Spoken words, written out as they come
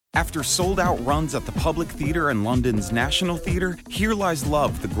After sold-out runs at the Public Theatre and London's National Theatre, Here Lies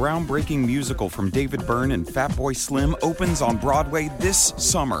Love, the groundbreaking musical from David Byrne and Fatboy Slim, opens on Broadway this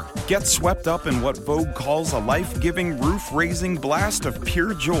summer. Get swept up in what Vogue calls a life-giving, roof-raising blast of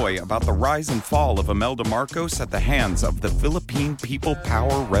pure joy about the rise and fall of Imelda Marcos at the hands of the Philippine People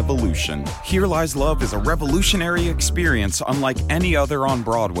Power Revolution. Here Lies Love is a revolutionary experience unlike any other on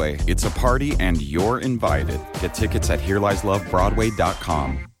Broadway. It's a party and you're invited. Get tickets at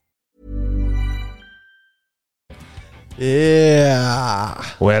HereLiesLoveBroadway.com. Yeah.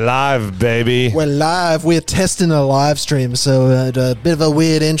 We're live, baby. We're live. We're testing a live stream, so a bit of a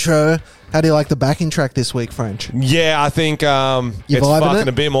weird intro. How do you like the backing track this week, French? Yeah, I think it's fucking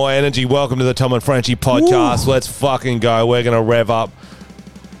a bit more energy. Welcome to the Tom and Frenchie podcast. Ooh. Let's fucking go. We're going to rev up.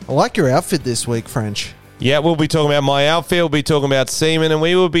 I like your outfit this week, French. Yeah, we'll be talking about my outfit. We'll be talking about Seaman, and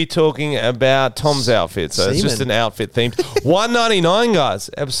we will be talking about Tom's outfit. So It's just an outfit themed. 199, guys.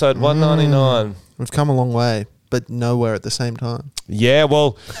 Episode 199. We've come a long way, but nowhere at the same time. Yeah,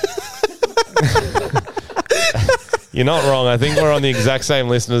 well, you're not wrong. I think we're on the exact same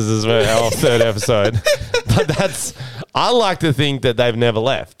listeners as our third episode. But I like to think that they've never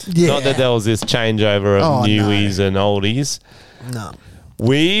left. Yeah. Not that there was this changeover of newies and oldies. No.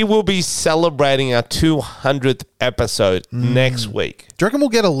 We will be celebrating our 200th episode next week. Do you reckon we'll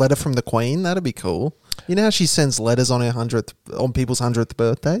get a letter from the Queen? That'd be cool. You know how she sends letters on people's 100th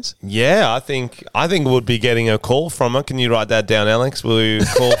birthdays? Yeah, I think we'll be getting a call from her. Can you write that down, Alex? Will you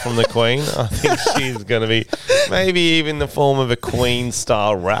call from the Queen? I think she's going to be maybe even the form of a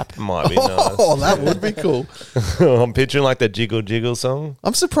Queen-style rap might be nice. Oh, that would be cool. I'm picturing like the Jiggle Jiggle song.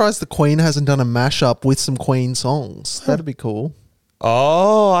 I'm surprised the Queen hasn't done a mashup with some Queen songs. That'd be cool.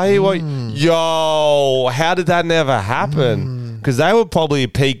 Oh, I hear what... Yo, how did that never happen? Because they were probably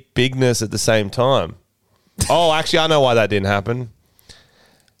peak bigness at the same time. Oh, actually, I know why that didn't happen.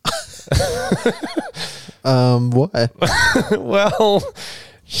 Why? Well,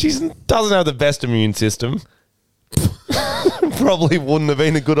 she doesn't have the best immune system. Probably wouldn't have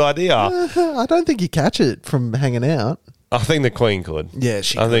been a good idea. I don't think you catch it from hanging out. I think the Queen could. Yeah,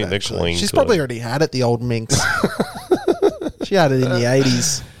 I think the Queen She's could. probably already had it, the old minx. She had it in the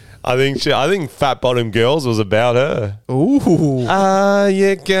 80s. I think Fat Bottom Girls was about her. Ooh. Are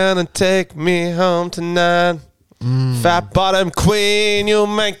you gonna take me home tonight? Fat Bottom Queen, you'll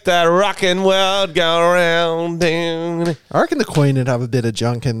make that rockin' world go round. I reckon the Queen would have a bit of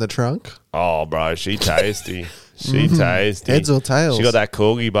junk in the trunk. Oh, bro, she tasty. She tasty. Heads or tails? She got that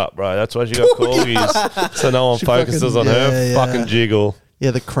corgi butt, bro. That's why she got corgis. So no one focuses on her fucking jiggle. Yeah,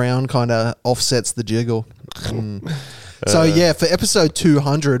 the crown kind of offsets the jiggle. So, yeah, for episode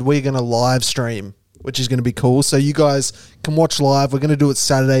 200, we're going to live stream, which is going to be cool. So, you guys can watch live. We're going to do it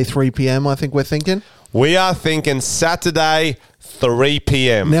Saturday, 3 p.m., I think we're thinking. We are thinking Saturday, 3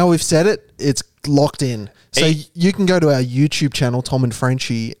 p.m. Now we've said it, it's locked in. So, you can go to our YouTube channel, Tom and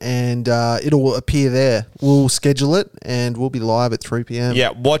Frenchie, and it'll appear there. We'll schedule it, and we'll be live at 3 p.m.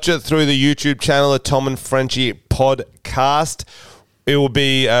 Yeah, watch it through the YouTube channel, the Tom and Frenchie podcast. It will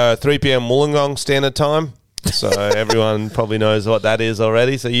be 3 p.m. Wollongong Standard Time. So everyone probably knows what that is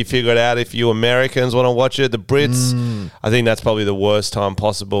already. So you figure it out if you Americans want to watch it. The Brits, I think that's probably the worst time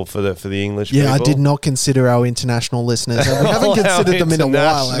possible for the English people. Yeah, I did not consider our international listeners. We haven't considered them in a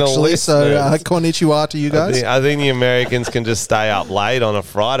while, actually. Listeners. So konnichiwa to you guys. I think the Americans can just stay up late on a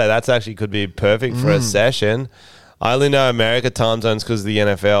Friday. That's actually could be perfect for a session. I only know America time zones because of the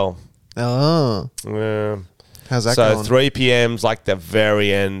NFL. Oh. Yeah. How's that going? So 3 p.m.'s like the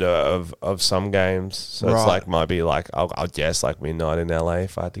very end of some games. So it's like might be like I'll guess like midnight in LA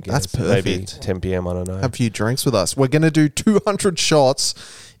if I had to guess. That's perfect. Maybe 10 p.m. I don't know. Have a few drinks with us. We're going to do 200 shots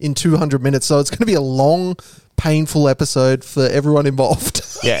in 200 minutes. So it's going to be a long, painful episode for everyone involved.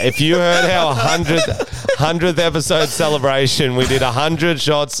 Yeah, if you heard our 100th episode celebration, we did 100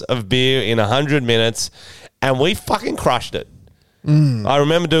 shots of beer in 100 minutes and we fucking crushed it. I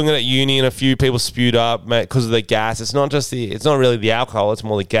remember doing it at uni and a few people spewed up because of the gas. It's not really the alcohol, it's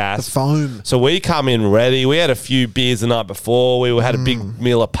more the gas. The foam. So we come in ready. We had a few beers the night before. We had a big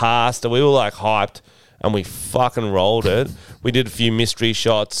meal of pasta. We were like hyped and we fucking rolled it. We did a few mystery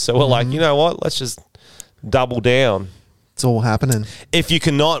shots. So we're like, you know what? Let's just double down. It's all happening. If you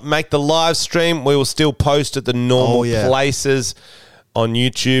cannot make the live stream, we will still post at the normal places. On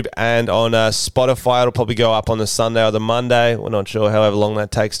YouTube and on Spotify. It'll probably go up on the Sunday or the Monday. We're not sure however long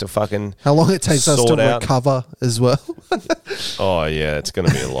that takes to fucking how long it takes us to recover as well. Oh yeah, it's going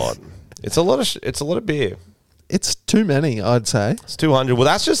to be a lot. It's a lot of beer. It's too many, I'd say. It's 200. Well,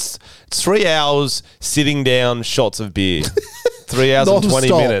 it's 3 hours sitting down shots of beer. 3 hours and 20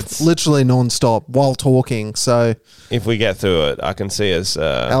 Non-stop, minutes. literally non-stop while talking. So If we get through it, I can see us.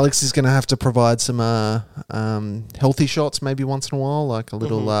 Alex is going to have to provide some healthy shots maybe once in a while, like a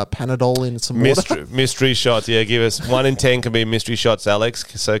little Panadol in some water. Mystery shots. Yeah, give us 1 in 10 can be mystery shots, Alex.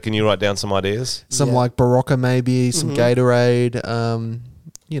 So can you write down some ideas? Some like Barocca maybe, some Gatorade,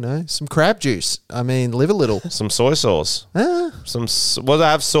 some crab juice. I mean, live a little. Some soy sauce. I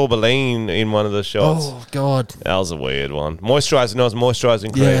have sorbeline in one of the shots. Oh, God. That was a weird one. Moisturizer. No, it's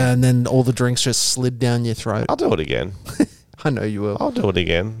moisturizing cream. Yeah, and then all the drinks just slid down your throat. I'll do it again. I know you will. I'll do it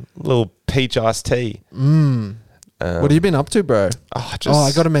again. A little peach iced tea. What have you been up to, bro? I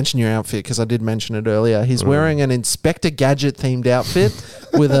got to mention your outfit because I did mention it earlier. He's wearing an Inspector Gadget themed outfit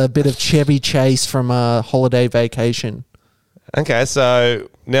with a bit of Chevy Chase from a holiday vacation. Okay, so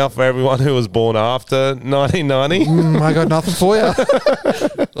now for everyone who was born after 1990. I got nothing for you.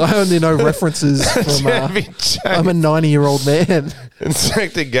 I only know references from. Chevy Chase. I'm a 90-year-old man.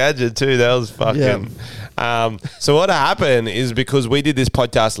 Inspector Gadget too. That was fucking. So what happened is because we did this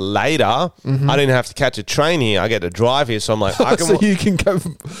podcast later, I didn't have to catch a train here. I get to drive here, so I'm like, you can go.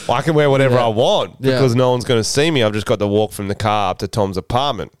 I can wear whatever I want because Yeah. no one's going to see me. I've just got to walk from the car up to Tom's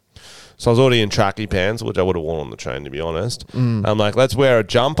apartment. So I was already in tracky pants, which I would have worn on the train, to be honest. I'm like, let's wear a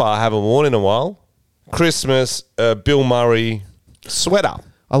jumper I haven't worn in a while. Christmas, Bill Murray sweater.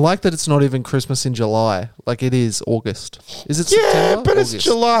 I like that it's not even Christmas in July. Like it is August. Is it September? Yeah, but August. it's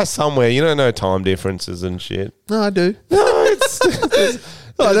July somewhere. You don't know time differences and shit. No, I do. No, it's...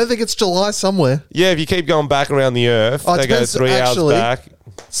 No, I don't think it's July somewhere. Yeah, if you keep going back around the earth, Oh, it they go depends, 3 actually. hours back.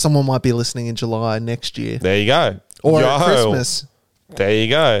 Someone might be listening in July next year. There you go. Or at Christmas. There you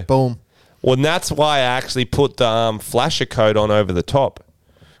go. Boom. Well, and that's why I actually put the flasher coat on over the top.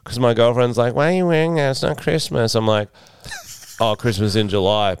 Because my girlfriend's like, why are you wearing that? It's not Christmas. I'm like, oh, Christmas in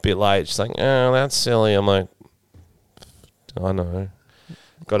July, a bit late. She's like, oh, that's silly. I'm like, I know.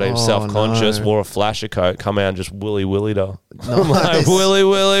 Got Oh, self-conscious, no. wore a flasher coat, come out and just willy-willied her. I'm like,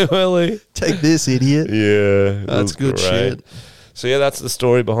 willy. Take this, idiot. Yeah. That's good shit. So, yeah, that's the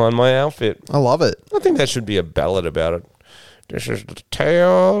story behind my outfit. I love it. I think there should be a ballad about it. This is the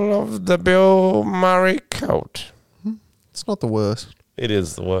tale of the Bill Murray coat. It's not the worst. It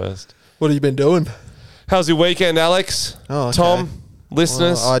is the worst. What have you been doing? How's your weekend, Alex? Oh, okay. Tom,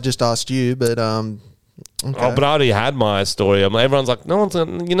 listeners? Well, I just asked you, but okay. Oh, but I already had my story. Everyone's like, you're not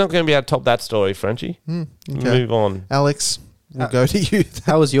going to be able to top that story, Frenchie. Okay. Move on. Alex, we'll go to you.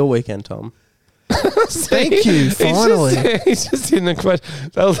 How was your weekend, Tom? Thank you, finally. He's just in the question.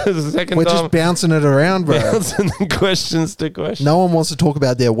 That was the second We're time. just bouncing it around, bro. Bouncing the questions to questions. No one wants to talk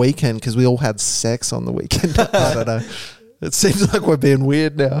about their weekend because we all had sex on the weekend. I don't know. It seems like we're being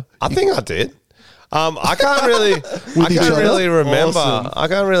weird now. I think I did. I can't really. each other? Remember. Awesome. I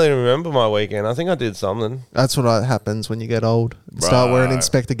can't really remember my weekend. I think I did something. That's what happens when you get old. You start wearing Right.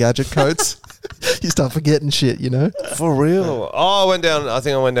 Inspector Gadget coats. You start forgetting shit, you know? For real. Oh, I went down. I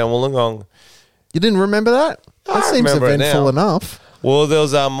think I went down Wollongong. You didn't remember that? That I seems remember it eventful now. enough. Well, there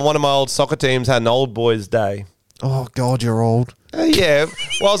was one of my old soccer teams had an old boys' day. Oh, God, you're old. Yeah.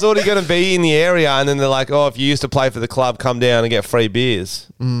 Well, I was already going to be in the area, and then they're like, "Oh, if you used to play for the club, come down and get free beers."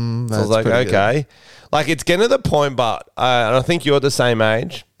 So I was like, pretty good. "Okay." Like it's getting to the point, but and I think you're the same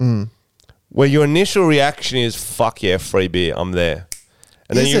age, where your initial reaction is, "Fuck yeah, free beer, I'm there,"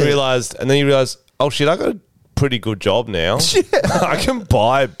 and then Is you it? realize, "Oh shit, I got a pretty good job now. I can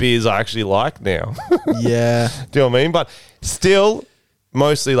buy beers I actually like now." Yeah. Do you know what I mean? But still,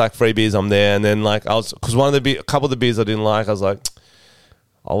 mostly like free beers, I'm there. And then like because a couple of the beers I didn't like, I was like,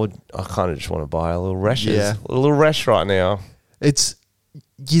 I kind of just want to buy a little Reshes. Yeah. A little Resh right now.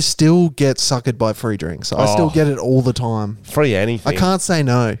 You still get suckered by free drinks. I still Oh. get it all the time. Free anything. I can't say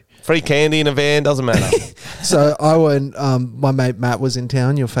no. Free candy in a van, doesn't matter. So I went, my mate Matt was in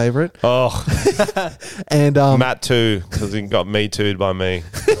town, your favourite. Oh, And Matt too, because he got me too'd by me.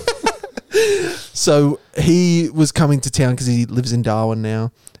 so he was coming to town because he lives in Darwin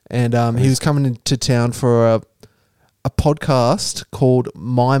now. And he was coming into town for a podcast called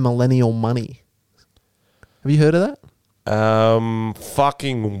My Millennial Money. Have you heard of that?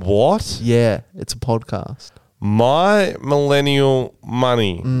 Fucking what? Yeah, it's a podcast. My Millennial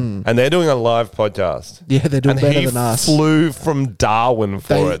Money. And they're doing a live podcast. Yeah, they're doing And better he than us. flew from Darwin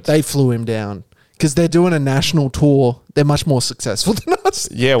for it. They flew him down because they're doing a national tour. They're much more successful than us.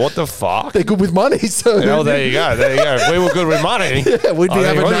 Yeah, what the fuck? They're good with money. So Oh, there you go. There you go. If we were good with money, Yeah, we'd be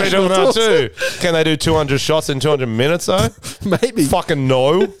having what are we national doing now tours. too? Can they do 200 shots in 200 minutes though? maybe. Fucking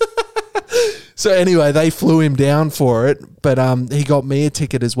no. So anyway, they flew him down for it, but he got me a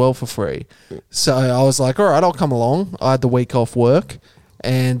ticket as well for free. So I was like, all right, I'll come along. I had the week off work,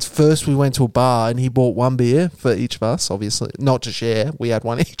 And first we went to a bar and he bought one beer for each of us, obviously. Not to share. We had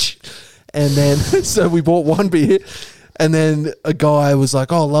one each. And then, so we bought one beer. And then a guy was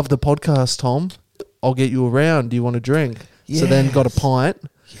like, oh, I love the podcast, Tom. I'll get you around. Do you want a drink? So then got a pint.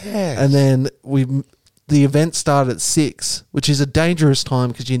 Yes. And then the event started at 6, which is a dangerous time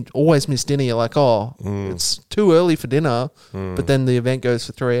because you always miss dinner. You're like, oh, it's too early for dinner. But then the event goes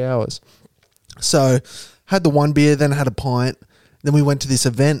for 3 hours. So had the one beer, then had a pint. Then we went to this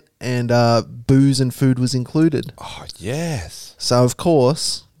event and booze and food was included. Oh, yes. So, of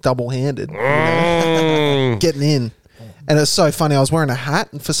course, double-handed. You know, getting in. And it was so funny. I was wearing a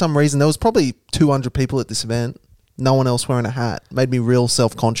hat, and for some reason, there was probably 200 people at this event. No one else wearing a hat. Made me real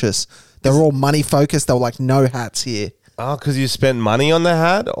self-conscious. They were all money-focused. They were like, no hats here. Oh, because you spent money on the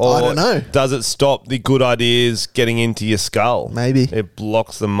hat? Or I don't know. Does it stop the good ideas getting into your skull? Maybe. It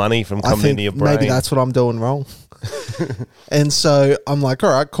blocks the money from I coming think into your brain. maybe that's what I'm doing wrong. And so I'm like,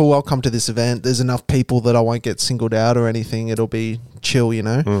 all right, cool. I'll come to this event. There's enough people that I won't get singled out or anything. It'll be chill, you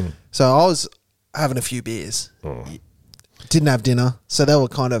know? So I was having a few beers. Didn't have dinner. So they were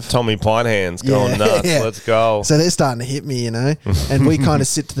kind of... Tommy Pine Hands going nuts. Yeah. Let's go. So they're starting to hit me, you know? And we kind of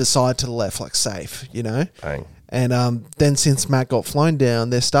sit to the side to the left, like safe, you know? Bang. And then since Matt got flown down,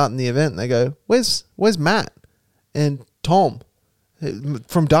 they're starting the event and they go, where's Matt and Tom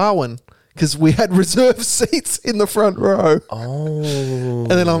from Darwin? Because we had reserved seats in the front row. Oh.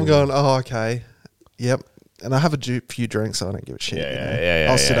 And then I'm going, oh, okay. Yep. And I have a few drinks, so I don't give a shit. you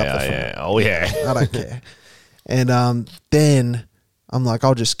know? I'll sit up the front. Yeah. Oh, yeah. I don't care. And then I'm like,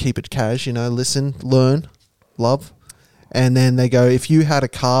 I'll just keep it cash, you know, listen, learn, love. And then they go, if you had a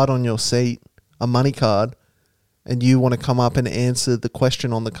card on your seat, a money card, and you want to come up and answer the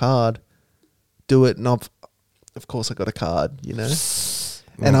question on the card, do it. And of course I got a card, you know.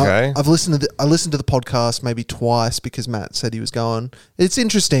 And Okay. I listened to the podcast maybe twice because Matt said he was going. It's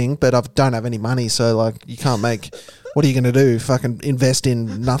interesting, but I don't have any money, so like you can't make. What are you going to do? Fucking invest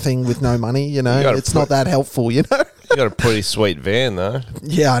in nothing with no money, you know? It's not that helpful, you know? You got a pretty sweet van, though.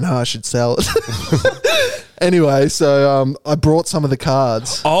 Yeah, I know. I should sell it. Anyway, so I brought some of the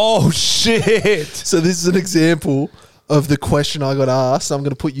cards. Oh, shit. So this is an example of the question I got asked. I'm going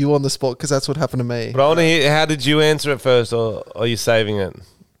to put you on the spot because that's what happened to me. But I want to hear, how did you answer it first, or are you saving it?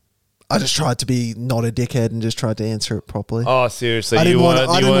 I just tried to be not a dickhead and just tried to answer it properly. Oh, seriously? I didn't want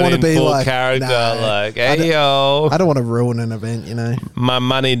to be full like character, nah, like, hey, yo. I don't want to ruin an event, you know. My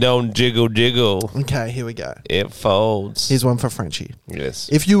money don't jiggle. Okay, here we go. It folds. Here's one for Frenchie. Yes.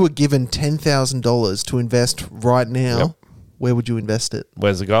 If you were given $10,000 to invest right now, where would you invest it?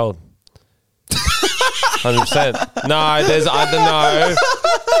 Where's the gold? 100%. No, there's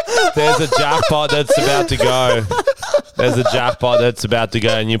a jackpot that's about to go. There's a jackpot that's about to go,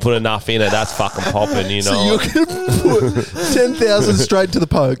 and you put enough in it, that's fucking popping, you know. So you're going to put 10,000 straight to the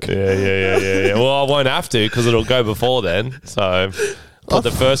poke. Yeah. Well, I won't have to because it'll go before then. So put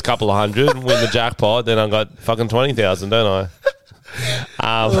the first couple of hundred, win the jackpot, then I got fucking 20,000, don't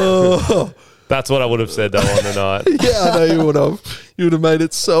I? That's what I would have said though on the night. Yeah, I know you would have. You would have made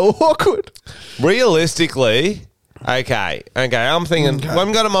it so awkward. Realistically, okay. I'm thinking,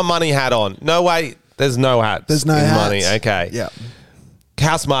 I'm got my money hat on. No way. There's no hats. There's no in hats. money. Okay. Yeah.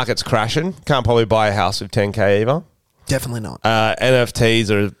 House market's crashing. Can't probably buy a house with 10K either. Definitely not. NFTs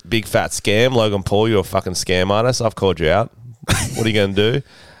are a big fat scam. Logan Paul, you're a fucking scam artist. I've called you out. What are you going to do?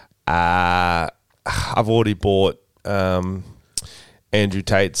 I've already bought Andrew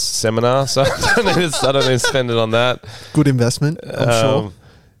Tate's seminar, so I don't need to spend it on that. Good investment, I'm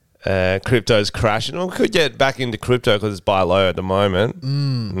sure. Crypto's crashing. We could get back into crypto because it's buy low at the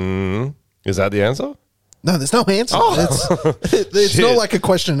moment. Is that the answer? No, there's no answer. Oh. It's not like a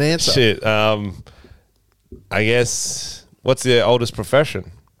question and answer. Shit. I guess, what's the oldest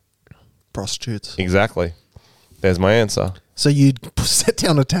profession? Prostitutes. Exactly. There's my answer. So you'd set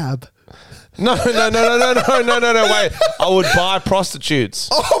down a tab. No, wait. I would buy prostitutes.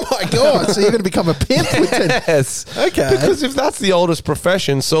 Oh my God. So you're going to become a pimp with 10. Yes. Okay. Because if that's the oldest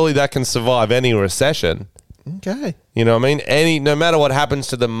profession, surely that can survive any recession. Okay. You know what I mean? No matter what happens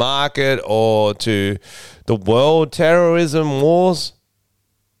to the market or to the world, terrorism, wars,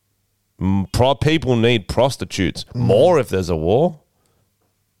 people need prostitutes more if there's a war.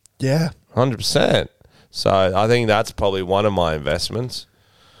 Yeah. 100%. So I think that's probably one of my investments.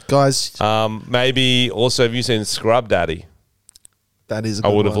 Guys, maybe also, have you seen Scrub Daddy? that is a I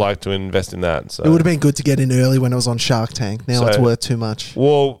good would have one. liked to invest in that. So It would have been good to get in early when it was on Shark Tank. Now So- it's worth too much.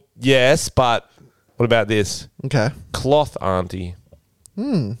 Well, yes, but what about this? Okay. Cloth auntie.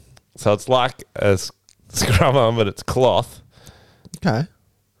 So it's like a scrub arm, but it's cloth. Okay.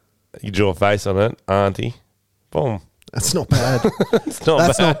 You draw a face on it, auntie. Boom. That's not bad. It's not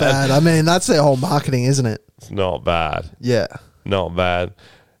That's bad. not bad. I mean, that's their whole marketing, isn't it? It's not bad. Yeah. Not bad.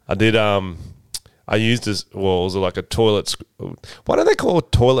 I did. I used this. Well, it was like a toilet. Why don't they call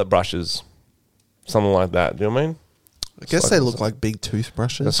toilet brushes? Something like that. Do you know what I mean? I guess they look like big A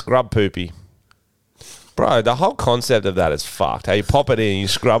toothbrushes. scrub poopy. Bro, the whole concept of that is fucked. How you pop it in, you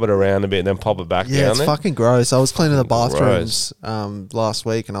scrub it around a bit, and then pop it back Yeah, down it's there. fucking gross. I was cleaning the bathrooms last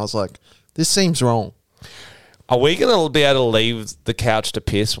week, and I was like, this seems wrong. Are we going to be able to leave the couch to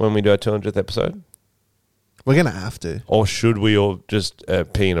piss when we do our 200th episode? We're going to have to. Or should we all just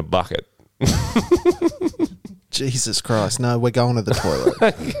pee in a bucket? Jesus Christ. No, we're going to the toilet.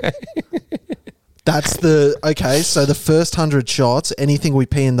 That's the... Okay, so the first 100 shots, anything we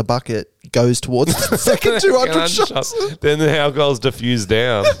pee in the bucket goes towards the second 200 shots. Then the alcohol's diffused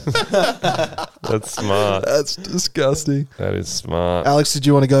down. That's smart. That's disgusting. That is smart. Alex, did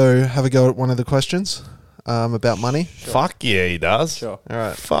you want to go have a go at one of the questions about money? Fuck yeah, he does. Sure. All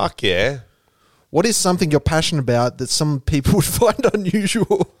right. Fuck yeah. What is something you're passionate about that some people would find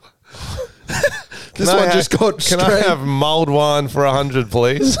unusual? This Can I one ha- just got Can I straight. have mulled wine for 100,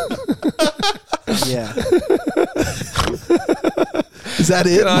 please? Yeah. Is that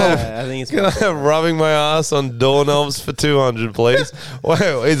it? Can I- No. I think it's Can I have rubbing my ass on doorknobs for 200, please? Wait,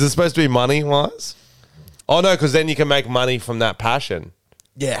 is it supposed to be money-wise? Oh, no, because then you can make money from that passion.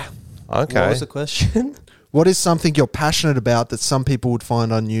 Yeah. Okay. What was the question? What is something you're passionate about that some people would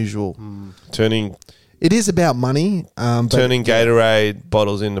find unusual? Turning It is about money, but Gatorade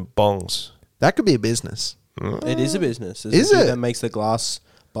bottles into bongs. that could be a business. It is a business. There's Is a dude it? that makes the glass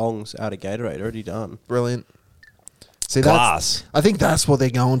bongs out of Gatorade? Already done. Brilliant. See, Glass. I think that's what they're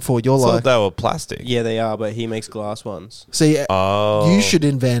going for. You're I thought like, they were plastic. Yeah, they are, but he makes glass ones. see, Oh. you should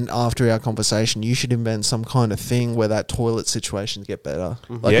invent, after our conversation, you should invent some kind of thing where that toilet situations get better.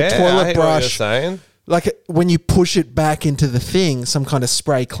 Like Yeah, a I toilet hear what you're brush. saying. Like when you push it back into the thing, some kind of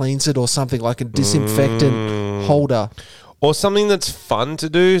spray cleans it or something, like a disinfectant holder. Or something that's fun to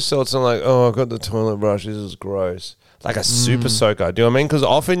do. So it's not like, oh, I've got the toilet brush. This is gross. Like a super soaker. Do you know what I mean? Because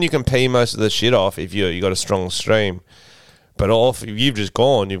often you can pee most of the shit off if you got a strong stream. But if you've just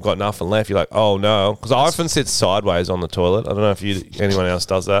gone, you've got nothing left. You're like, oh no. Because I often sit sideways on the toilet. I don't know if anyone else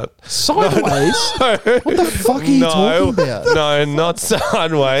does that. Sideways? What the fuck are you talking about? No, not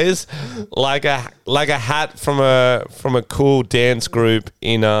sideways. Like a hat from a cool dance group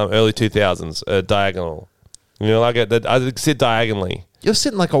in early 2000s, diagonal. You know, I sit diagonally. You're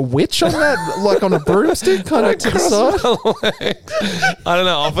sitting like a witch on that, like on a broomstick, kind of to the side. I don't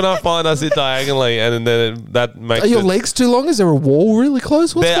know. Often I find I sit diagonally, and then that makes Are your it- legs too long? Is there a wall really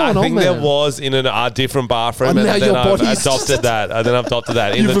close? What's I going on think there? there was in a different bathroom, Oh, and now then your I've body's adopted that. And then I've adopted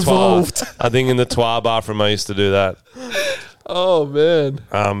that in You've the evolved. toilet. I think in the toilet bathroom I used to do that. Oh man,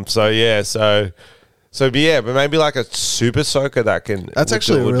 So but maybe like a super soaker that can. That's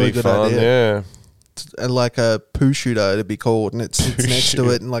actually a would really be good fun. idea. Yeah. and like a poo shooter to be called, and it sits next to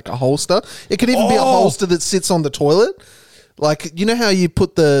it in like a holster. It could even be a holster that sits on the toilet. Like, you know how you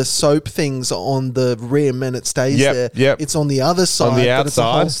put the soap things on the rim and it stays there? Yep. It's on the other side. On the but it's a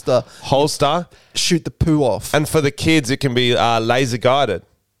outside, holster. Shoot the poo off. And for the kids, it can be laser guided,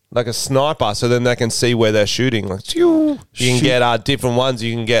 like a sniper, so then they can see where they're shooting. Like, you can Shoot. get different ones.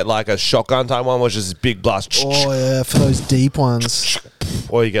 You can get like a shotgun type one, which is this big blast. Oh yeah, for those deep ones.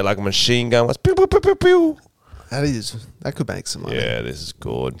 Or you get like a machine gun. What's pew, pew, pew, pew, pew. That could make some money. Yeah, this is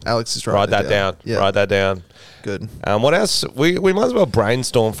good. Alex is Write that down. Yeah. Write that down. Good. What else? We might as well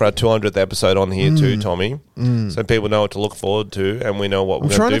brainstorm for our 200th episode on here too, Tommy. So people know what to look forward to, and we know what we're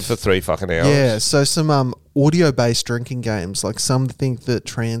going trying to do to for 3 fucking hours. Yeah, so some audio-based drinking games, like something that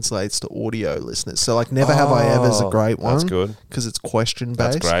translates to audio listeners. So like Never Have I Ever is a great one. That's good. Because it's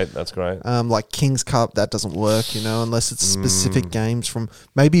question-based. That's great. Like King's Cup, that doesn't work, unless it's specific games from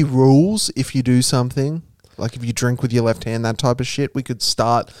maybe rules if you do something. Like if you drink with your left hand, that type of shit. We could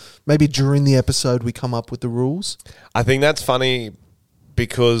start, maybe during the episode, we come up with the rules. I think that's funny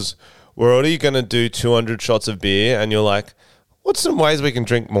because we're already going to do 200 shots of beer, and you're like, what's some ways we can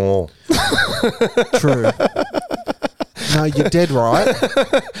drink more? True. No, you're dead right.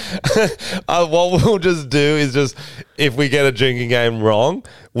 What we'll just do is if we get a drinking game wrong,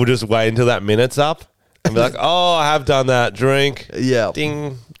 we'll just wait until that minute's up and be like, oh, I have done that. Drink. Yeah.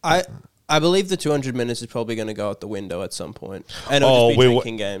 Ding. I believe the 200 minutes is probably going to go out the window at some point. And it'll Oh, just be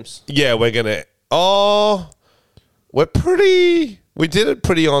drinking games. Yeah, we're going to. Oh. we're pretty. We did it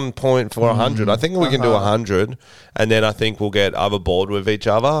pretty on point for 100. I think we can do 100, and then I think we'll get either bored with each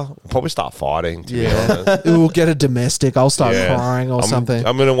other. We'll probably start fighting. To be honest. We'll get a domestic. I'll start crying or something.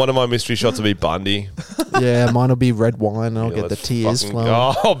 I'm gonna. One of my mystery shots will be Bundy. Yeah, mine will be red wine. And I'll get the tears flowing.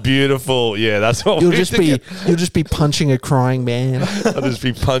 Oh, beautiful! Yeah, that's what You'll just be punching a crying man. I'll just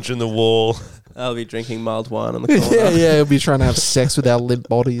be punching the wall. I'll be drinking mild wine on the corner. Yeah, he'll be trying to have sex with our limp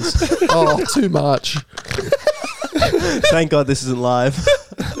bodies. Oh, too much. Thank God this isn't live.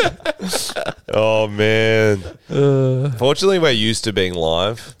 Oh man! Fortunately, we're used to being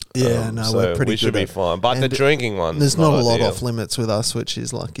live. Yeah, we're pretty. We should be fine. But the drinking one, there's not a lot off limits with us, which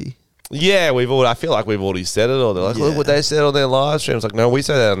is lucky. Yeah, I feel like we've already said it. Or they're like, look what they said on their live streams. Like, no, we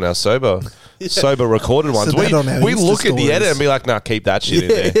say that on our sober recorded ones. We look at the edit and be like, nah, keep that shit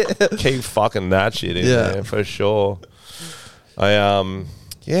in there. Keep fucking that shit in there for sure. I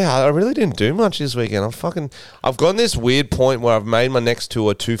really didn't do much this weekend. I've gotten this weird point where I've made my next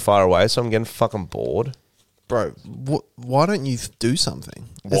tour too far away, so I'm getting fucking bored. Bro, why don't you do something?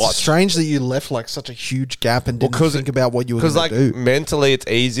 It's strange that you left like such a huge gap and didn't think about what you were going to do. Because mentally it's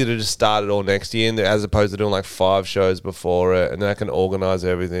easier to just start it all next year as opposed to doing like 5 shows before it, and then I can organise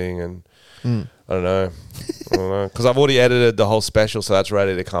everything and I don't know. Because I've already edited the whole special, so that's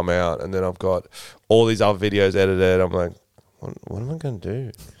ready to come out, and then I've got all these other videos edited. I'm like, what am I going to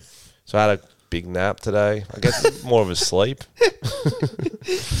do? So I had a big nap today. I guess it's more of a sleep.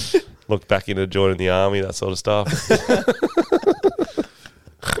 Look back into joining the army, that sort of stuff.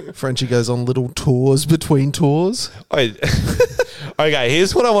 Frenchie goes on little tours between tours. Okay,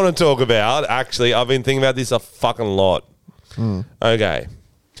 here's what I want to talk about. Actually, I've been thinking about this a fucking lot. Okay.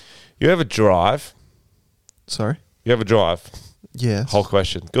 You ever drive? Sorry? You ever drive? Yeah. Whole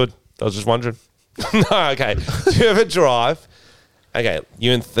question. Good. I was just wondering. No, okay. Do you ever drive? Okay,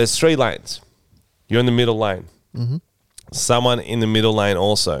 there's 3 lanes. You're in the middle lane. Mm-hmm. Someone in the middle lane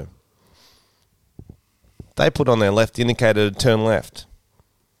also. They put on their left indicator to turn left.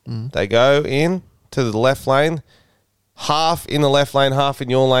 They go in to the left lane, half in the left lane, half in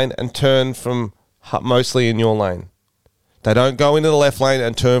your lane, and turn from mostly in your lane. They don't go into the left lane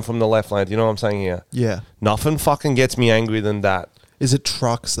and turn from the left lane. Do you know what I'm saying here? Yeah. Nothing fucking gets me angry than that. Is it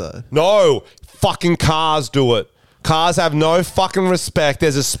trucks though? No, fucking cars do it. Cars have no fucking respect.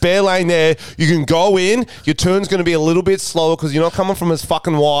 There's a spare lane there. You can go in. Your turn's going to be a little bit slower because you're not coming from as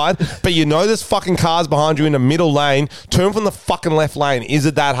fucking wide. But you know there's fucking cars behind you in the middle lane. Turn from the fucking left lane. Is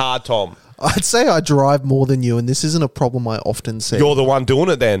it that hard, Tom? I'd say I drive more than you, and this isn't a problem I often see. You're the one doing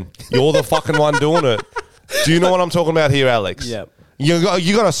it then. You're the fucking one doing it. Do you know what I'm talking about here, Alex? Yep. You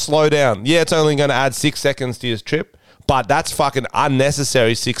got to slow down. Yeah, it's only going to add 6 seconds to your trip. But that's fucking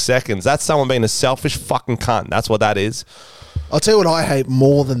unnecessary 6 seconds. That's someone being a selfish fucking cunt. That's what that is. I'll tell you what I hate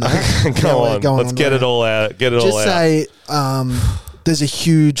more than that. Go on. Let's get it all out. Get it all out. Just say there's a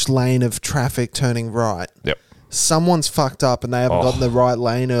huge lane of traffic turning right. Yep. Someone's fucked up and they haven't gotten the right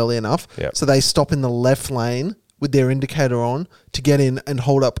lane early enough. Yep. So they stop in the left lane with their indicator on to get in and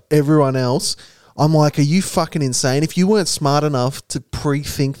hold up everyone else. I'm like, are you fucking insane? If you weren't smart enough to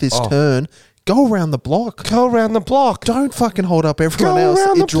pre-think this turn, go around the block. Go around the block. Don't fucking hold up everyone Go else.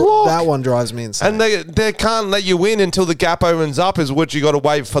 around the block. That one drives me insane. And they can't let you in until the gap opens up is what you got to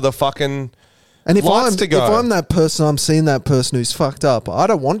wait for the fucking and if lights to go. If I'm that person, I'm seeing that person who's fucked up, I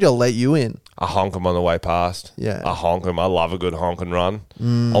don't want you to let you in. I honk them on the way past. Yeah. I honk them. I love a good honk and run.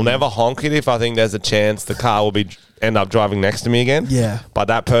 I'll never honk it if I think there's a chance the car will end up driving next to me again. Yeah. But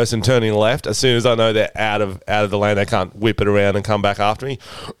that person turning left, as soon as I know they're out of the lane, they can't whip it around and come back after me.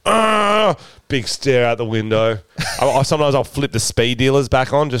 Big stare out the window. Sometimes I'll flip the speed dealers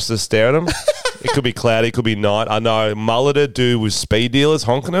back on just to stare at them. It could be cloudy, it could be night. I know. Mulleted dude with speed dealers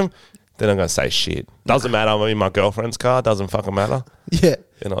honking them. Then I'm going to say shit. Doesn't matter. I'm in my girlfriend's car. Doesn't fucking matter. Yeah.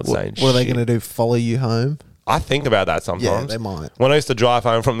 They're not saying shit. What are they going to do? Follow you home? I think about that sometimes. Yeah, they might. When I used to drive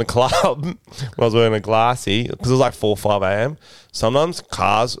home from the club, when I was wearing a glassy, because it was like 4 or 5 a.m., sometimes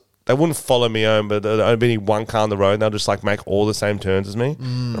cars, they wouldn't follow me home, but there'd be one car on the road and they'll just like make all the same turns as me.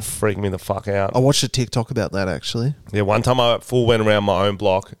 It'll freak me the fuck out. I watched a TikTok about that actually. Yeah, one time I full went around my own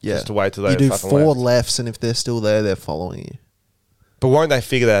block just to wait till they You do fucking 4 left. lefts and if they're still there, they're following you. But won't they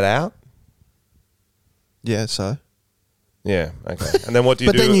figure that out? Yeah, so? Yeah, okay. And then what do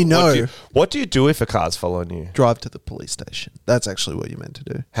you But do? then you know. What do you do if a car's following you? Drive to the police station. That's actually what you're meant to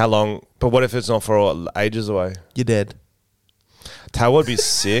do. How long? But what if it's not for ages away? You're dead. Tell would be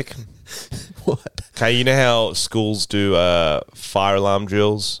sick. What? Okay, you know how schools do fire alarm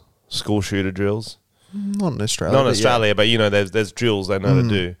drills, school shooter drills? Not in Australia. Not in Australia, but you know, there's drills they know to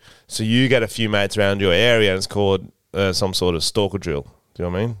do. So you get a few mates around your area and it's called some sort of stalker drill. Do you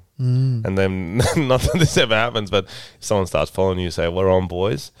know what I mean? And then, not that this ever happens, but if someone starts following you, say, we're on,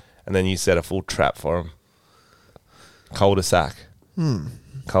 boys, and then you set a full trap for them. Cul-de-sac.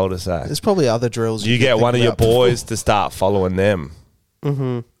 Cul-de-sac. There's probably other drills. You could get think one of your about before. boys to start following them.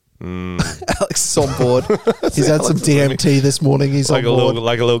 Alex is on board. He's had some DMT this morning. He's Like on a board.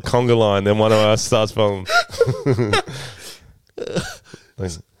 little conga line, then one of us starts following.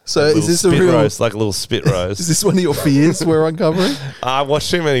 So Like is this a spit real? roast, like a little spit roast? Is this one of your fears we're uncovering? I watch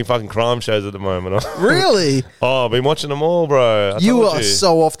too many fucking crime shows at the moment. Really? Oh, I've been watching them all, bro. I You told are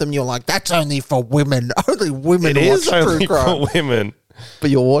so off them. You're like, that's only for women. Only women It watch is true only crime. for women.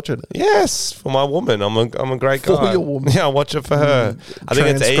 But you're watching it. Yes, for my woman. I'm a great For guy. your woman. Yeah, I watch it for her. I think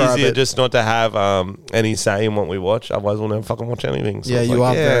it's Transcribe easier it. just not to have any say in what we watch. Otherwise, we'll never fucking watch anything. So Yeah, it's you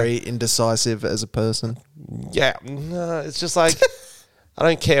like, are very indecisive as a person. Yeah, no, it's just like I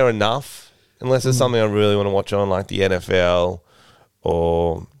don't care enough unless there's something I really want to watch on, like the NFL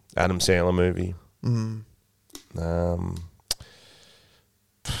or Adam Sandler movie.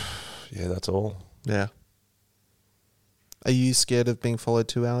 Yeah, that's all. Yeah. Are you scared of being followed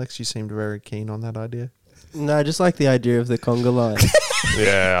too, Alex? You seemed very keen on that idea. No, I just like the idea of the conga line.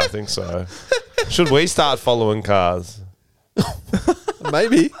 Yeah, I think so. Should we start following cars?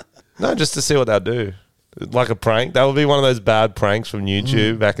 Maybe. No, just to see what they'll do. Like a prank. That would be one of those bad pranks from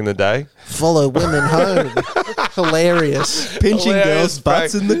YouTube back in the day. Follow women home. Hilarious. Pinching Hilarious girls'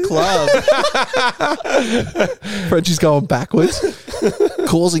 butts prank. in the club. Frenchie's going backwards.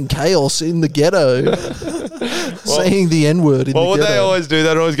 Causing chaos in the ghetto. Saying the N-word in What the would ghetto. they always do?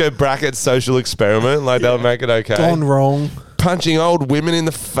 They'd always go bracket social experiment. Like they'll make it okay. Gone wrong. Punching old women in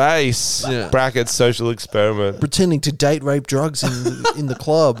the face. Yeah. Bracket social experiment. Pretending to date, rape, drugs in the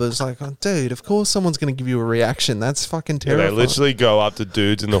club. It's like, oh, dude, of course someone's going to give you a reaction. That's fucking Yeah, terrifying. they literally go up to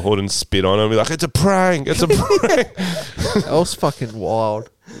dudes in the hood and spit on them and be like, it's a prank. It's a prank. That was fucking wild.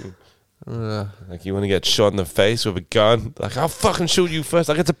 Like, you want to get shot in the face with a gun? Like, I'll fucking shoot you first.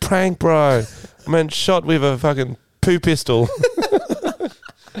 Like, it's a prank, bro. I mean, shot with a fucking poo pistol.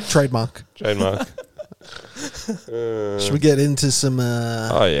 Trademark. Trademark. Should we get into some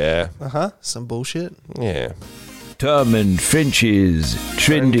Oh, yeah. some bullshit? Yeah. Tom and French's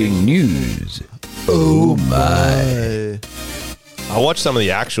trending news. Oh my. I watched some of the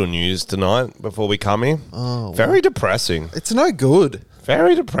actual news tonight before we come here. Oh, Very depressing. it's no good.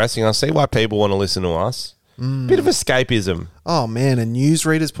 Very depressing. I see why people want to listen to us. Bit of escapism. Oh man, and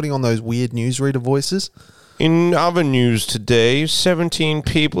newsreaders putting on those weird newsreader voices. In other news today, 17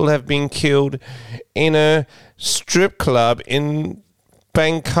 people have been killed in a strip club in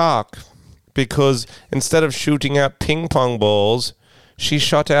Bangkok because instead of shooting out ping pong balls, she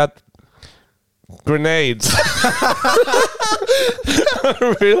shot out grenades.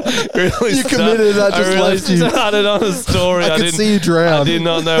 really You committed, I just left you. started on a story. I could didn't- see you drown. I did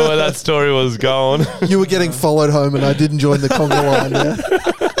not know where that story was going. You were getting followed home, and I didn't join the conga line.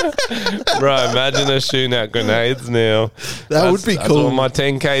 Yeah? Bro, imagine us shooting out grenades now. That would be That's cool. what my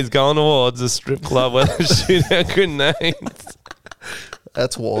 10K's going towards, a strip club where they shoot out grenades.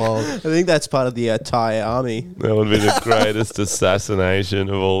 That's wild. I think that's part of the Thai army. That would be the greatest assassination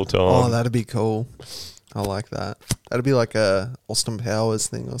of all time. Oh, that'd be cool. I like that. That'd be like a Austin Powers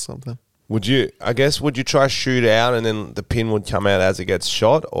thing or something. Would you try shoot out and then the pin would come out as it gets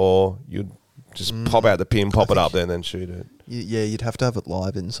shot, or you'd just pop out the pin, pop it up there and then shoot it? Yeah, you'd have to have it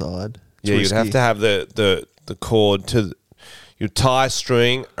live inside. It's Yeah, you'd have risky. to have the cord to, you tie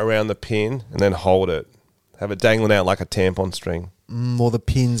string around the pin and then hold it. Have it dangling out like a tampon string. Or the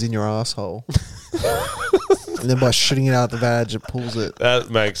pins in your asshole. And then by shooting it out the vag, it pulls it. That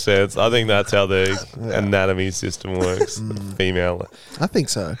makes sense. I think that's how the anatomy system works. Female. I think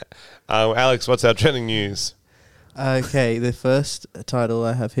so. Alex, what's our trending news? Okay, the first title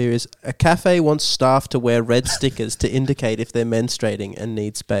I have here is a cafe wants staff to wear red stickers to indicate if they're menstruating and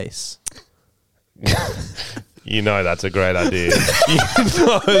need space. You know that's a great idea. You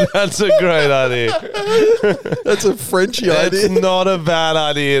know that's a great idea. That's a Frenchy It's idea. not a bad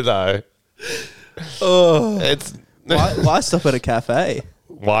idea though. It's Why stop at a cafe?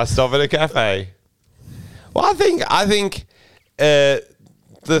 why stop at a cafe? Well, I think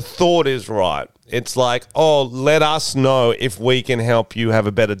the thought is right. It's like, oh, let us know if we can help you have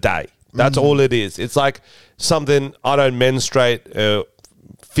a better day. That's all it is. It's like something, I don't menstruate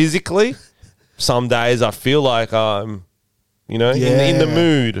physically. Some days I feel like I'm, in the Yeah.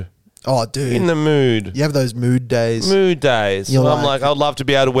 mood. Oh, dude. In the mood. You have those mood days. Mood days. You're I'm like- like, I'd love to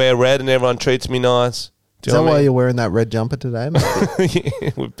be able to wear red and everyone treats me nice. Do Is you that know why what you're wearing that red jumper today, mate? I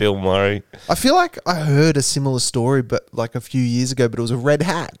mean? With Bill Murray. I feel like I heard a similar story, but like a few years ago, but it was a red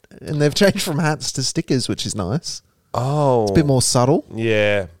hat. And they've changed from hats to stickers, which is nice. Oh. It's a bit more subtle.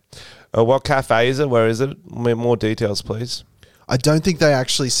 Yeah. What cafe is it? Where is it? More details, please. I don't think they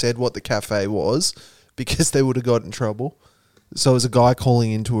actually said what the cafe was because they would have got in trouble. So it was a guy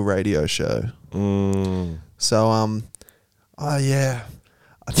calling into a radio show. So, yeah,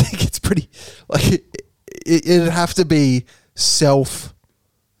 I think it's pretty, like, it'd have to be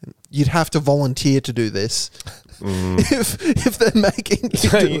you'd have to volunteer to do this. If they're making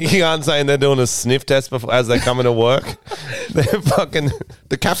You can't say they're doing a sniff test before, as they're coming to work. They're fucking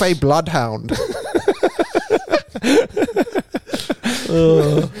the Cafe Bloodhound.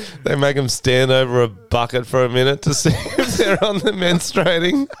 They make them stand over a bucket for a minute to see if they're on the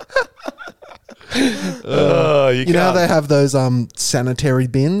menstruating. You know how they have those sanitary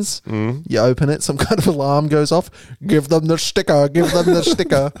bins? You open it, some kind of alarm goes off. Give them the sticker. Give them the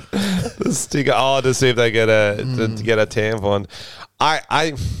sticker. The sticker. Oh, to see if they get to get a tampon.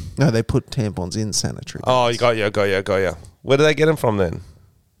 No, they put tampons in sanitary. Oh, you got you. Where do they get them from then?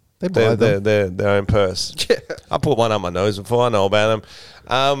 They buy them. Their own purse. Yeah. I put one on my nose before. I know about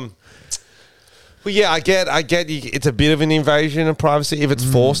them. Well, yeah, I get. It's a bit of an invasion of privacy if it's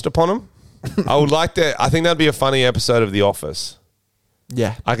forced upon them. I would like that. I think that'd be a funny episode of The Office.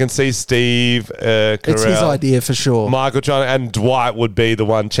 Yeah. I can see Steve Carell, It's his idea for sure. Michael trying, and Dwight would be the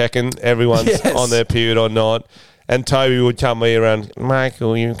one checking everyone's on their period or not. And Toby would come me around,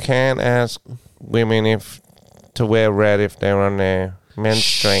 Michael, you can't ask women to wear red if they're on their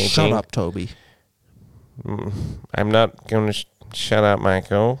menstruating. Shut up, Toby. I'm not going to shut up,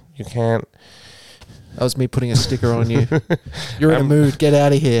 Michael. You can't. That was me putting a sticker on you. You're in a mood. Get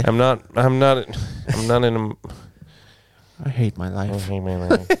out of here. I'm not in a. I hate my life.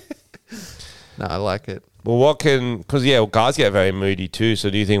 No, I like it. Well, because guys get very moody too. So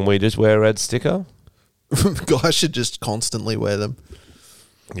do you think we just wear a red sticker? Guys should just constantly wear them.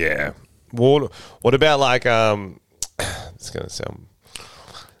 Yeah. What about like it's gonna sound.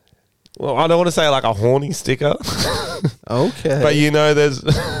 Well, I don't want to say like a horny sticker. Okay. But there's.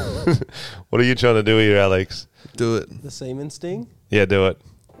 What are you trying to do here, Alex? Do it. The semen sting? Yeah, do it.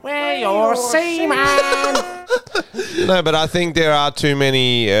 Wear your semen. No, but I think there are too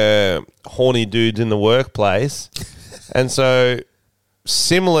many horny dudes in the workplace. And so,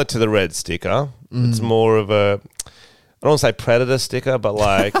 similar to the red sticker, it's more of a, I don't want to say predator sticker, but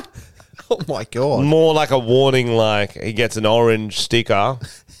like, Oh my God. more like a warning, like he gets an orange sticker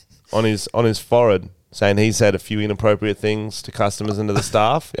on his forehead saying he said a few inappropriate things to customers and to the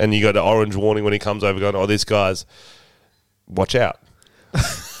staff, and you got an orange warning when he comes over going, oh, this guy's, watch out.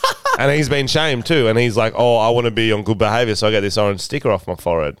 And he's been shamed too, and he's like, oh, I want to be on good behaviour, so I get this orange sticker off my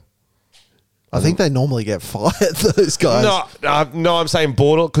forehead. I think they normally get fired, those guys. No, I'm saying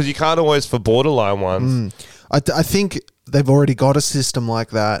border, because you can't always for borderline ones. I think they've already got a system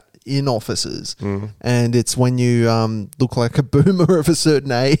like that in offices, and it's when you look like a boomer of a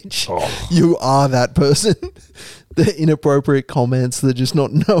certain age, you are that person. The inappropriate comments, they're just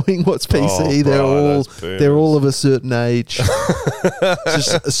not knowing what's PC. They're all of a certain age.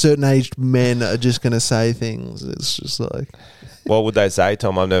 Just a certain aged men are just going to say things. It's just like, What would they say,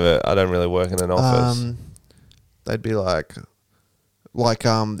 Tom? I don't really work in an office. they'd be like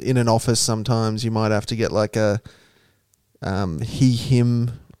in an office sometimes you might have to get like a he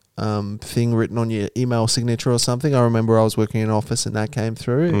him thing written on your email signature or something. I remember I was working in an office and that came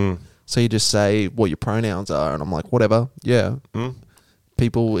through. So you just say what your pronouns are, and I'm like, whatever. Yeah.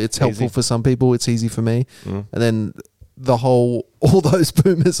 People, it's helpful for some people. It's easy for me. And then all those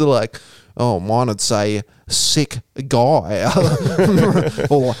boomers are like, oh, mine would say sick guy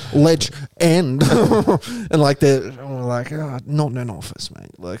or ledge end. And like they're like, oh, not in an office,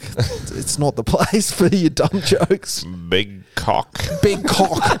 mate. Like it's not the place for your dumb jokes. Big cock. Big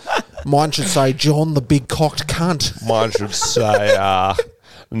cock. Mine should say John the big cocked cunt. Mine should say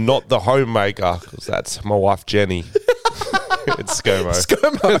not the homemaker, because that's my wife Jenny. It's ScoMo.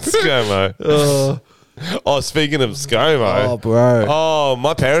 It's ScoMo. Oh, speaking of ScoMo. Oh, bro. Oh,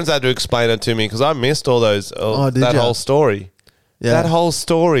 my parents had to explain it to me because I missed all those. That whole story. Yeah. That whole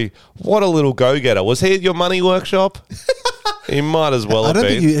story. What a little go-getter. Was he at your money workshop? He might as well I have don't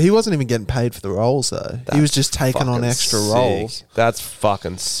been. think he wasn't even getting paid for the roles though. He was just taking on Fucking extra sick. roles. That's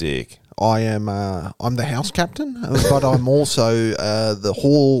fucking sick. I'm the house captain, but I'm also the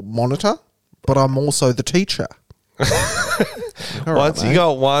hall monitor, but I'm also the teacher. All right, Once you mate.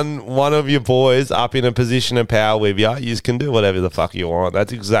 got one of your boys up in a position of power with you, you can do whatever the fuck you want.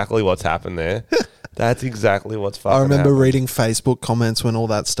 That's exactly what's happened there. That's exactly what's fucking I remember happened. reading Facebook comments when all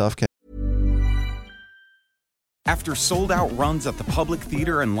that stuff came. After sold-out runs at the Public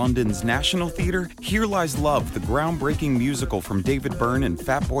Theatre and London's National Theatre, Here Lies Love, the groundbreaking musical from David Byrne and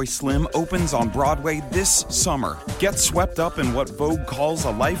Fatboy Slim, opens on Broadway this summer. Get swept up in what Vogue calls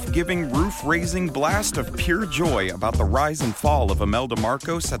a life-giving, roof-raising blast of pure joy about the rise and fall of Imelda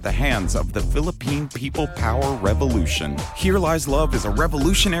Marcos at the hands of the Philippine People Power Revolution. Here Lies Love is a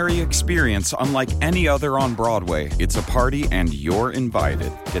revolutionary experience unlike any other on Broadway. It's a party and you're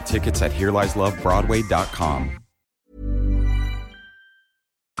invited. Get tickets at HereLiesLoveBroadway.com.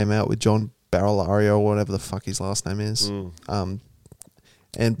 Came out with John Barilaro or whatever the fuck his last name is.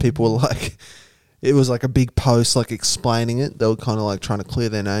 And people were like, it was like a big post like explaining it. They were kind of like trying to clear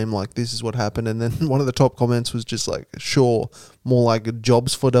their name, like this is what happened. And then one of the top comments was just like, sure, more like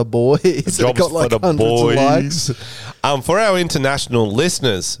jobs for the boys. Jobs got like for the hundreds of likes. boys. For our international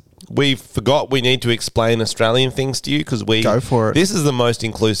listeners, we forgot we need to explain Australian things to you because Go for it. This is the most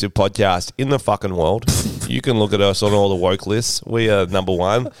inclusive podcast in the fucking world. You can look at us on all the woke lists. We are number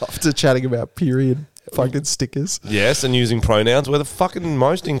one. After chatting about period fucking stickers. Yes, and using pronouns. We're the fucking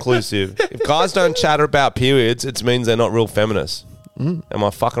most inclusive. If guys don't chatter about periods, it means they're not real feminists. Am I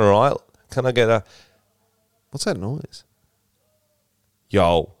fucking right? Can I get a... What's that noise?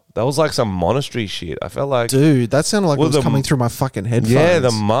 Yo, that was like some monastery shit. I felt like... Dude, that sounded like Well, it was the- coming through my fucking headphones. Yeah,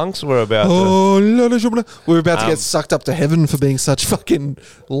 the monks were about to... Oh, we're about to get sucked up to heven for being such fucking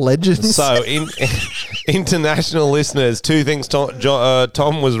legends. So, international listeners, two things Tom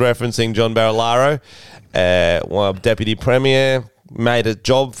was referencing. John Barilaro, Deputy Premier, made a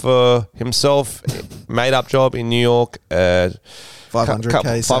job for himself, made-up job in New York.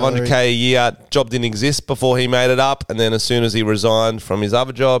 500K salary. 500K a year. Job didn't exist before he made it up. And then as soon as he resigned from his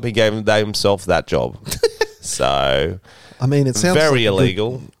other job, he gave himself that job. So, I mean, it sounds very like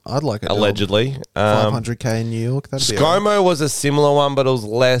illegal. I'd like it. Allegedly. 500K in New York. That'd be all right. ScoMo was a similar one, but it was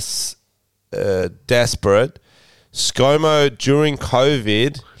less desperate. ScoMo, during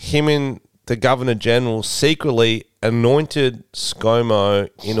COVID, him and the Governor General secretly anointed ScoMo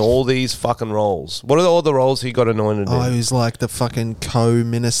in all these fucking roles. What are all the roles he got anointed Oh, in? he was like the fucking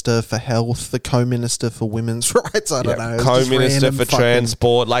co-minister for health, the co-minister for women's rights. I don't know. It was just Co-minister random for fucking-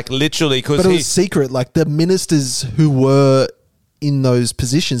 transport, like literally, because But it was secret. Like the ministers who were in those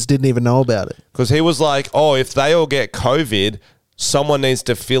positions didn't even know about it. he was like, oh, if they all get COVID, someone needs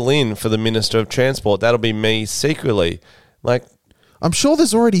to fill in for the Minister of Transport. That'll be me secretly. Like, I'm sure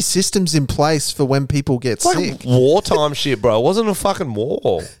there's already systems in place for when people get it's like sick. wartime shit, bro. It wasn't a fucking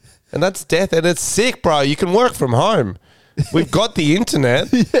war. And that's death. And it's sick, bro. You can work from home. We've got the internet.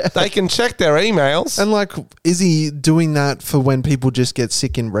 They can check their emails. And like, is he doing that for when people just get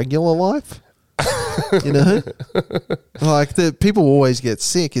sick in regular life? You know, like the people always get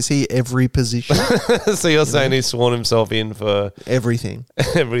sick. Is he every position? So you're saying he's sworn himself in for Everything.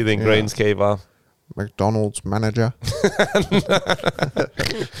 everything, greenskeeper. McDonald's manager.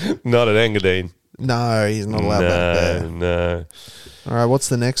 Not at Engadine. No, he's not allowed back there. No. All right, what's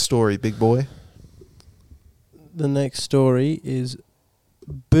the next story, big boy? The next story is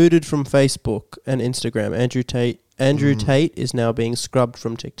booted from Facebook and Instagram. Andrew Tate is now being scrubbed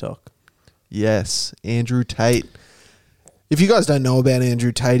from TikTok. Yes, Andrew Tate. If you guys don't know about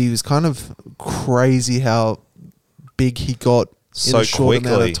Andrew Tate, he was kind of crazy how big he got in So a short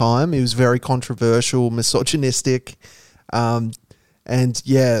amount quickly. of time. He was very controversial, misogynistic. And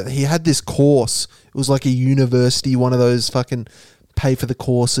yeah, he had this course. It was like a university, one of those fucking pay for the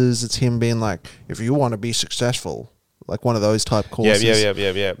courses. It's him being like, if you want to be successful, like one of those type courses.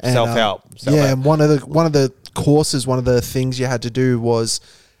 Yeah. And, Self-help. Yeah, and one of the courses, one of the things you had to do was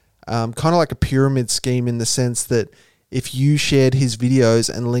kind of like a pyramid scheme in the sense that if you shared his videos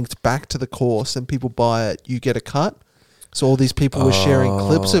and linked back to the course and people buy it, you get a cut. So all these people were sharing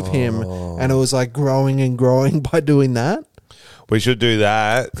clips of him, and it was like growing and growing by doing that. We should do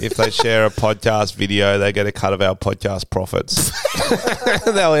that. If they share a podcast video, they get a cut of our podcast profits.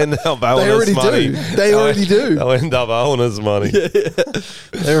 They'll end up owing They already us money. do. They already do. They'll end up owing us money.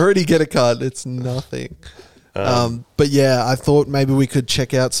 They already get a cut. It's nothing. But yeah, I thought maybe we could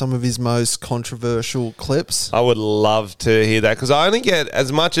check out some of his most controversial clips. I would love to hear that because I only get,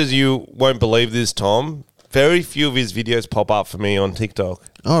 as much as you won't believe this, Tom, very few of his videos pop up for me on TikTok.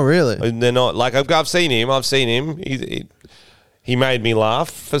 Oh, really? And they're not, like, I've seen him. He made me laugh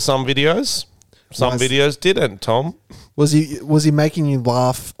for some videos. Some Nice. videos didn't, Tom. Was he making you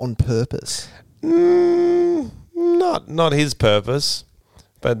laugh on purpose? Not his purpose,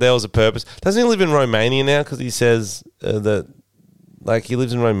 but there was a purpose. Doesn't he live in Romania now? Because he says that, like, he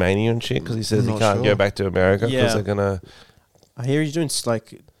lives in Romania and shit. Because he says I'm he not can't sure. go back to America because Yeah. they're gonna. I hear he's doing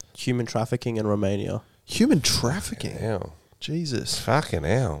like human trafficking in Romania. Human trafficking. Yeah, Jesus. Fucking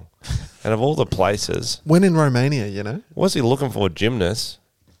hell. And of all the places, When in Romania, you know? what's he looking for? Gymnasts?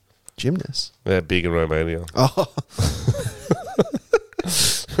 Gymnast. They're big in Romania. Oh.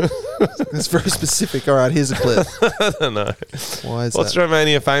 That's very specific. All right, here's a clip. I don't know. Why is What's that?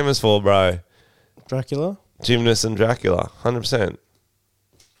 Romania famous for, bro? Dracula. Gymnast and Dracula. 100%.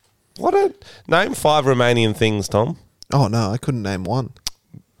 Name 5 Romanian things, Tom. Oh, no, I couldn't name one.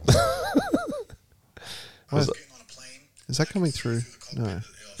 Was What? Is that coming through? No.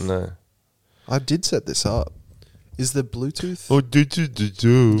 No. I did set this up. Is the Bluetooth? Oh,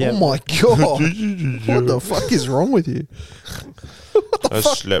 do. Yeah. Oh my God. What the fuck is wrong with you? I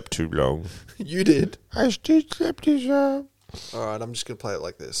slept too long. You did. I still slept too long. All right, I'm just going to play it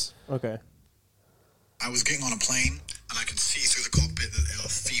like this. Okay. I was getting on a plane, and I could see through the cockpit that a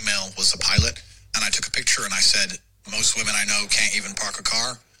female was the pilot. And I took a picture, and I said, most women I know can't even park a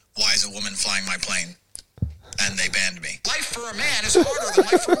car. Why is a woman flying my plane? And they banned me. Life for a man is harder than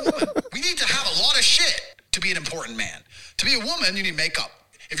life for a woman. We need to have a lot of shit to be an important man. To be a woman, you need makeup.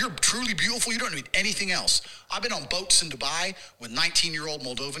 If you're truly beautiful, you don't need anything else. I've been on boats in Dubai with 19-year-old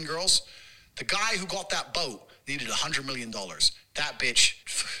Moldovan girls. The guy who got that boat needed $100 million. That bitch,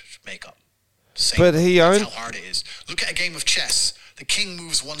 makeup. Same. But he That's owned- how hard it is. Look at a game of chess. The king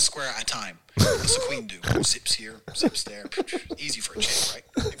moves one square at a time. What does the queen do? Zips here, zips there. Easy for a chick,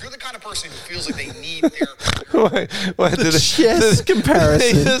 right? If you're the kind of person who feels like they need their... Wait, did Chess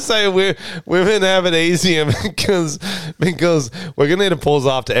comparison. They just say women have it easier because we're gonna need to pause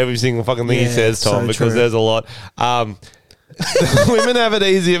after every single fucking thing he Yeah, says, Tom, so because true. there's a lot. Women have it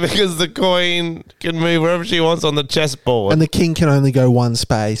easier because the queen can move wherever she wants on the chessboard. And the king can only go one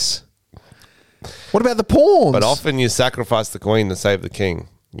space. What about the pawns? But often you sacrifice the queen to save the king.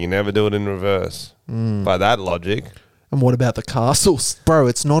 You never do it in reverse. By that logic. And what about the castles? Bro,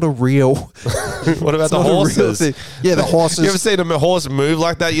 it's not a real... What about the not a real horses? thing. Yeah, the horses. You ever seen a horse move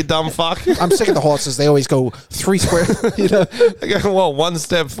like that, you dumb fuck? I'm sick of the horses. They always go 3 square, you know. They go, what, 1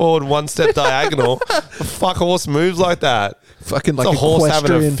 step forward, 1 step diagonal? The fuck horse moves like that? Fucking It's like a horse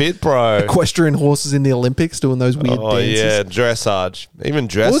having a equestrian, fit, bro. equestrian horses in the Olympics doing those weird Oh, dances. yeah, dressage. Even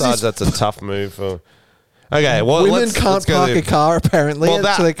was dressage, his- that's a tough move for... Okay, well, Women let's can't go park there. a car, apparently,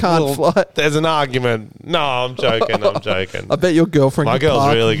 so they can't fly. There's an argument. No, I'm joking. I'm joking. I bet your girlfriend My can girl's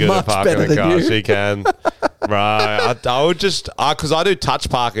park really good at much parking better a than car. you. She can. Right. I would just... Because I do touch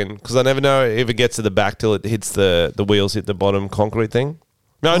parking, because I never know if it gets to the back till it hits the wheels hit the bottom concrete thing.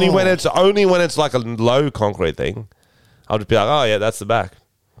 No, only when it's like a low concrete thing. I'll just be like, oh, yeah, that's the back.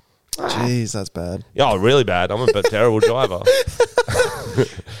 Jeez, that's bad. Yeah, really bad. I'm a terrible driver.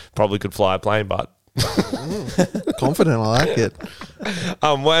 Probably could fly a plane, but... Confident, I like it.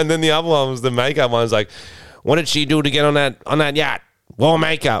 And then the other one was the makeup one. I was like, what did she do to get on that yacht? Well,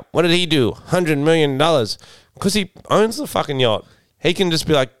 makeup. What did he do? $100 million. Because he owns the fucking yacht. He can just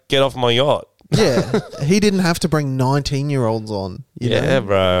be like, get off my yacht. Yeah, he didn't have to bring 19-year-olds on. You Yeah, know?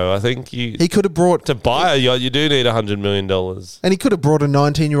 bro. I think He could have brought... to buy a yacht, you do need $100 million. And he could have brought a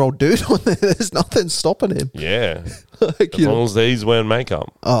 19-year-old dude on there. There's nothing stopping him. Yeah. Like, As you know. long as he's wearing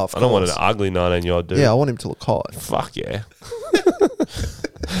makeup. Oh, of I don't want an course. ugly 19-year-old dude. Yeah, I want him to look hot. Fuck yeah.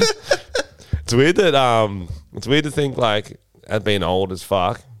 It's weird that it's weird to think like at being old as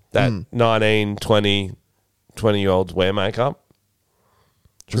fuck that 19, 20-year-olds wear makeup.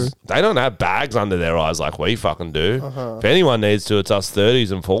 True. They don't have bags under their eyes like we fucking do. If anyone needs to, it's us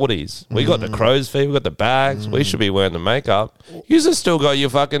 30s and 40s. We got the crow's feet, we got the bags. We should be wearing the makeup. You just still got your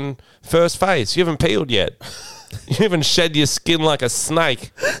fucking first face. You haven't peeled yet. You haven't shed your skin like a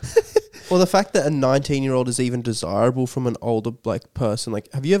snake. Well, the fact that a 19-year-old is even desirable from an older like person,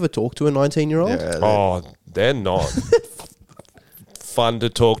 like, have you ever talked to a 19-year-old? Oh, they're not fun to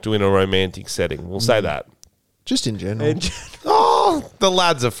talk to in a romantic setting. We'll say that. Just in general. Oh, the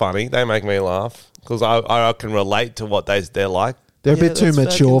lads are funny. They make me laugh because I can relate to what they're like. They're a Yeah, bit too that's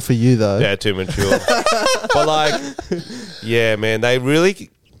mature for you, though. They're too mature. But like, yeah, man, they really...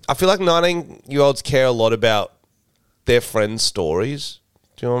 I feel like 19-year-olds care a lot about their friends' stories.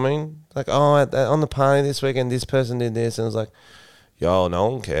 Do you know what I mean? Like, oh, on the party this weekend, this person did this. And it's like, yo, no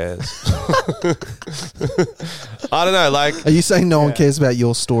one cares. I don't know, like... Are you saying no one cares about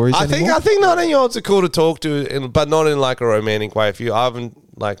your stories anymore? I think 19-year-olds are cool to talk to, but not in like a romantic way. I haven't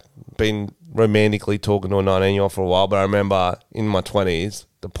like been romantically talking to a 19-year-old for a while, but I remember in my 20s,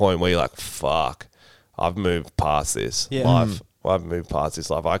 the point where you're like, fuck, I've moved past this life. I've moved past this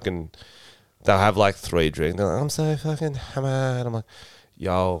life. They'll have like 3 drinks. They're like, I'm so fucking hammered. I'm like,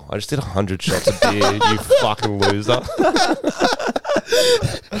 yo, I just did 100 shots of beer, you fucking loser.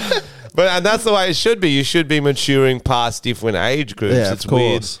 And that's the way it should be. You should be maturing past different age groups. Yeah, It's of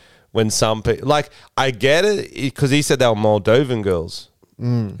weird. course. when some people, like, I get it because he said they were Moldovan girls.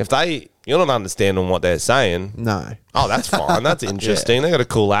 If you're not understanding what they're saying. No. Oh, that's fine. That's interesting. They got a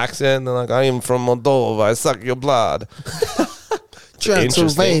cool accent. They're like, I am from Moldova. I suck your blood.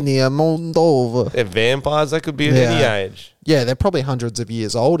 Transylvania, Moldova. They're vampires. They could be at any age. Yeah, they're probably hundreds of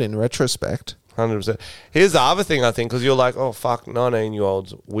years old in retrospect. 100%. Here's the other thing, I think, because you're like, oh, fuck,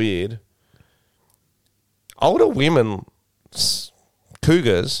 19-year-olds, weird. Older women,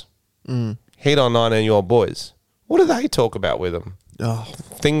 cougars, hit on 19-year-old boys. What do they talk about with them? Oh,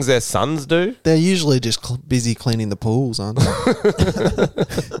 Things their sons do? they're usually just busy cleaning the pools, aren't they?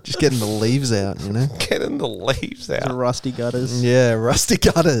 Just getting the leaves out, you know? Getting the leaves The out. rusty gutters. Yeah, rusty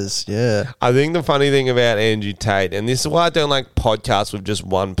gutters. Yeah. I think the funny thing about Andrew Tate, and this is why I don't like podcasts with just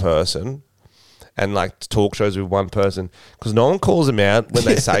one person and like talk shows with one person, because no one calls them out when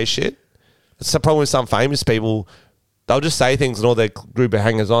they say shit. It's the problem with some famous people. They'll just say things and all their group of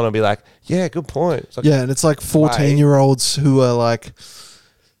hangers on and be like, yeah, good point. It's like, Yeah, and it's like 14-year-olds who are like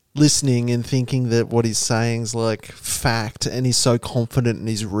listening and thinking that what he's saying is like fact, and he's so confident and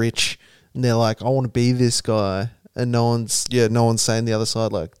he's rich, and they're like, I want to be this guy. And no one's saying the other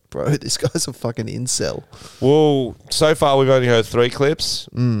side like, bro, this guy's a fucking incel. well, so far we've only heard 3 clips.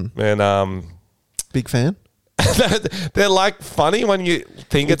 And Big fan? they're like funny when you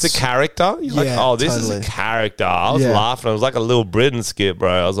think it's a character. You're like, Yeah, oh, this is totally. a character. I was Yeah. laughing. It was like a little Britain skit, bro.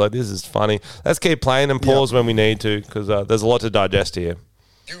 I was like, this is funny. Let's keep playing and pause when we need to, because there's a lot to digest here.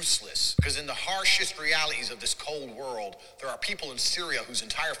 Useless, because in the harshest realities of this cold world, there are people in Syria whose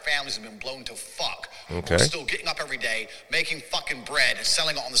entire families have been blown to fuck. Okay. Who are still getting up every day, making fucking bread and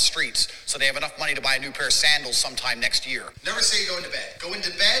selling it on the streets so they have enough money to buy a new pair of sandals sometime next year. Never say go into bed. Go into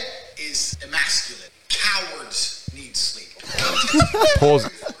bed is emasculate. Cowards need sleep.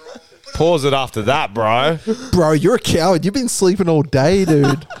 Pause it after that, bro. Bro, you're a coward. You've been sleeping all day,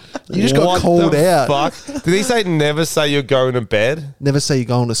 dude. You just got What called the out. Fuck? Did he say never say you're going to bed? Never say you're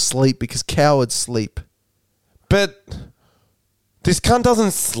going to sleep because cowards sleep. But this cunt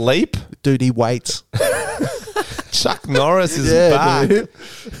doesn't sleep. Dude, he waits. Chuck Norris is back.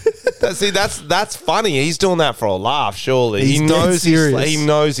 See, that's funny. He's doing that for a laugh, surely. He's he dead knows serious. he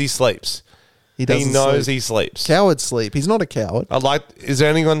knows he sleeps. He doesn't He knows sleep. he sleeps. Cowards sleep. He's not a coward. I'd like. Is there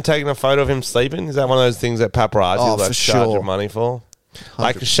anyone taking a photo of him sleeping? Is that one of those things that paparazzi Oh, like for charge sure. your money for?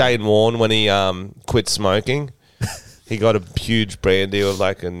 Like Shane Warne when he quit smoking, he got a huge brand deal,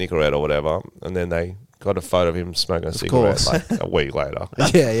 like a Nicorette or whatever, and then they got a photo of him smoking a cigarette course. like a week later.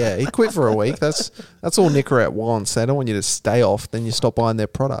 Yeah. He quit for a week. That's all Nicorette wants. They don't want you to stay off. Then you stop buying their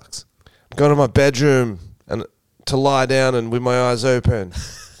products. Go to my bedroom and to lie down and with my eyes open.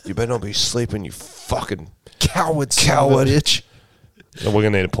 You better not be sleeping, you fucking Coward. bitch. And we're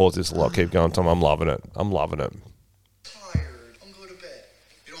gonna need to pause this a lot. Keep going, Tom. I'm loving it. Tired. I'm going to bed.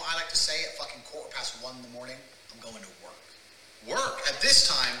 You know what I like to say at fucking 1:15 in the morning? I'm going to work. Work? At this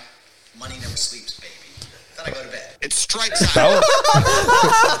time, money never sleeps, baby. Then I go to bed. It strikes out.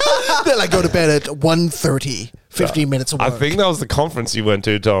 Then I go to bed at 1:30. 15 minutes of work. I think that was the conference you went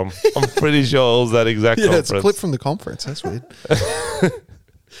to, Tom. I'm pretty sure it was that exact yeah, conference. it's a clip from the conference. That's weird.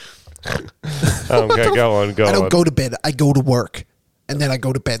 Okay, go on. I don't go to bed. I go to work. And then I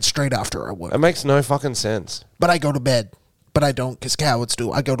go to bed straight after I work. It makes no fucking sense. But I go to bed. But I don't because cowards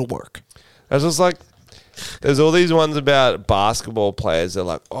do. I go to work. It's just like, there's all these ones about basketball players. They're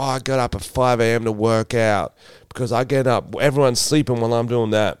like, oh, I got up at 5 a.m. to work out because I get up. Everyone's sleeping while I'm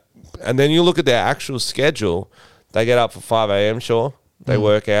doing that. And then you look at their actual schedule. They get up for 5 a.m., sure. They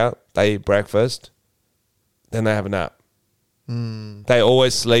work out. They eat breakfast. Then they have a nap. They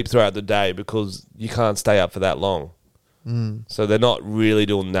always sleep throughout the day because you can't stay up for that long. So they're not really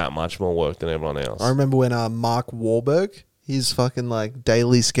doing that much more work than everyone else. I remember when Mark Wahlberg, his fucking like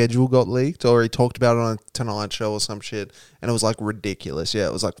daily schedule got leaked, or he talked about it on a Tonight Show or some shit, and it was like ridiculous. Yeah,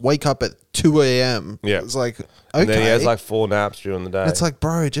 it was like wake up at 2 a.m. Yeah. It was like, okay. And then he has like 4 naps during the day. It's like,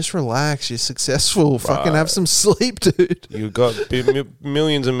 bro, just relax. You're successful. Fucking have some sleep, dude. You've got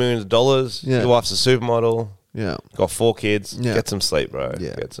millions and millions of dollars. Yeah. Your wife's a supermodel. Yeah. Got 4 kids. Yeah. Get some sleep, bro.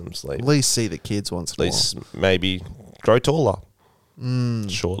 Yeah. Get some sleep. At least see the kids once At in a least maybe grow taller.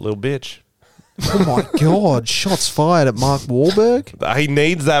 Short little bitch. while. Oh my God. Shots fired at Mark Wahlberg. He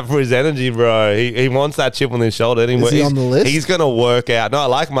needs that for his energy, bro. He wants that chip on his shoulder. Anyway. Is he on the list? He's going to work out. No, I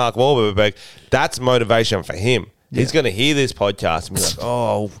like Mark Wahlberg, but that's motivation for him. He's going to hear this podcast and be like,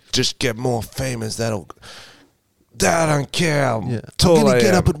 oh, just get more famous. I don't care. How Yeah. tall I'm going I to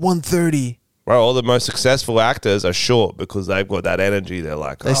get am. up at 1:30. Bro, all the most successful actors are short because they've got that energy. They're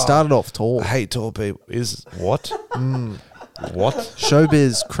like, They started off tall. I hate tall people. Is what? What?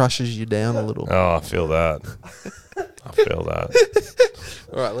 Showbiz crushes you down a little. Oh, I feel that. I feel that.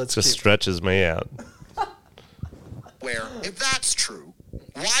 All right, let's Just keep. stretches me out. Where, if that's true,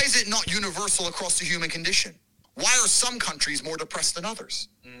 why is it not universal across the human condition? Why are some countries more depressed than others?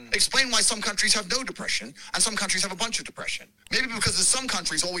 Explain why some countries have no depression and some countries have a bunch of depression. Maybe because in some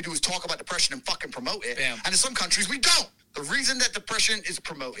countries all we do is talk about depression and fucking promote it. And in some countries we don't. The reason that depression is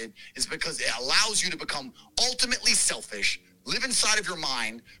promoted is because it allows you to become ultimately selfish, live inside of your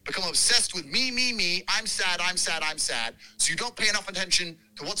mind, become obsessed with me, I'm sad, so you don't pay enough attention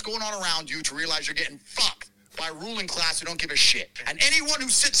to what's going on around you to realize you're getting fucked by a ruling class who don't give a shit. And anyone who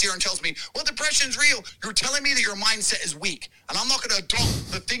sits here and tells me, well, depression's real, you're telling me that your mindset is weak. And I'm not going to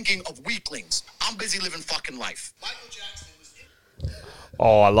adopt the thinking of weaklings. I'm busy living fucking life. Michael Jackson was...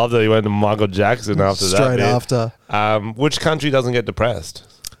 Oh, I love that he went to Michael Jackson after that. Straight bit. after. Which country doesn't get depressed?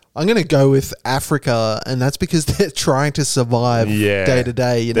 I'm going to go with Africa, and that's because they're trying to survive day to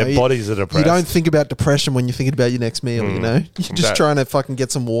day. You know, Their bodies are depressed. You don't think about depression when you're thinking about your next meal. You know, you're just trying to fucking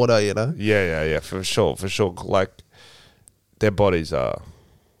get some water. You know. Yeah, for sure. Like, their bodies are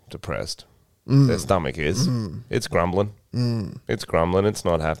depressed. Their stomach is. It's grumbling. It's grumbling. It's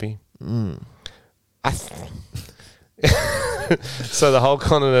not happy. So the whole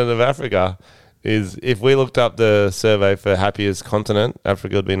continent of Africa is, if we looked up the survey for happiest continent,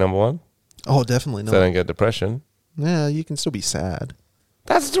 Africa would be number one. Oh, definitely So they not. don't get depression. Yeah, you can still be sad.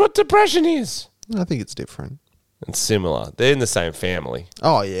 That's what depression is. I think it's different. It's similar. They're in the same family.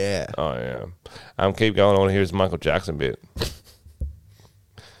 Oh yeah. Oh, yeah. Keep going. I want to hear his Michael Jackson bit.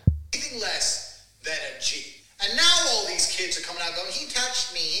 Anything less than a G. And now all these kids are coming out going, he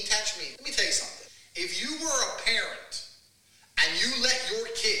touched me. Let me tell you something. If you were a parent and you let your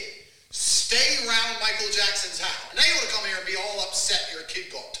kid stay around Michael Jackson's house, and now you want to come here and be all upset your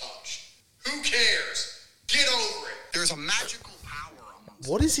kid got touched. Who cares? Get over it. There's a magical power amongst...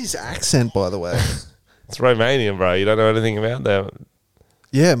 What is his accent, by the way? It's Romanian, bro. You don't know anything about that.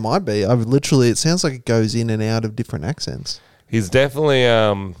 Yeah, it might be. I've literally. It sounds like it goes in and out of different accents. He's definitely,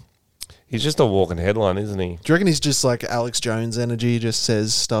 he's just a walking headline, isn't he? Do you reckon he's just like Alex Jones energy? Just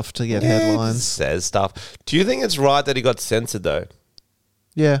says stuff to get headlines. Says stuff. Do you think it's right that he got censored, though?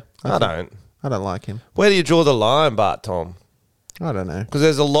 Yeah, I don't. I don't like him. Where do you draw the line, Bart, Tom? I don't know. Because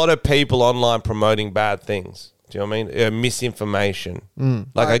there's a lot of people online promoting bad things. Do you know what I mean? Misinformation.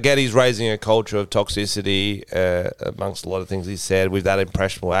 Like, I get he's raising a culture of toxicity amongst a lot of things he said with that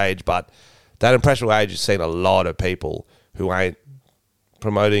impressionable age, but that impressionable age has seen a lot of people who ain't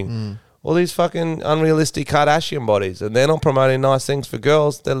promoting all these fucking unrealistic Kardashian bodies, and they're not promoting nice things for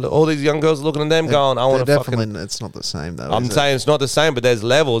girls. All these young girls are looking at them going, I want to fucking... Definitely, it's not the same, though. I'm is it? saying it's not the same, but there's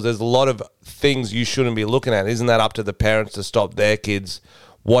levels. There's a lot of things you shouldn't be looking at. Isn't that up to the parents to stop their kids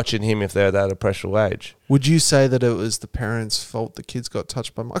watching him if they're at that impressionable age? Would you say that it was the parents' fault the kids got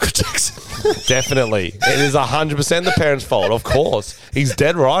touched by Michael Jackson? Definitely. It is 100% the parents' fault, of course. He's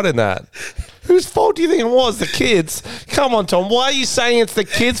dead right in that. Whose fault do you think it was? The kids? Come on, Tom. Why are you saying it's the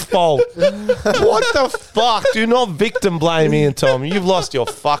kids' fault? What the fuck? Do not victim blame Ian, Tom. You've lost your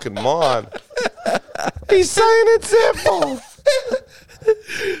fucking mind. He's saying it's their fault.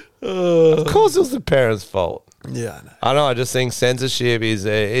 Of course it was the parents' fault. Yeah, I know. I know. I just think censorship is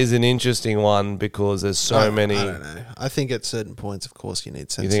an interesting one because there's so many. I don't know. I think at certain points, of course, you need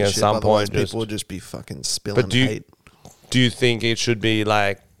think censorship. at some Otherwise, point people will just be fucking spilling But do you, hate. do you think it should be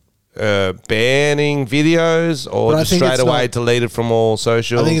like banning videos or But I just think straight it's away not- deleted from all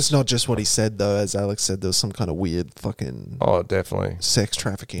socials? I think it's not just what he said, though. As Alex said, there was some kind of weird fucking Oh, definitely. sex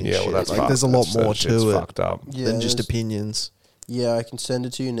trafficking Yeah, shit. well, that's like, fucked. there's a lot That's- more that shit's to it fucked up. than just there's- opinions. Yeah, I can send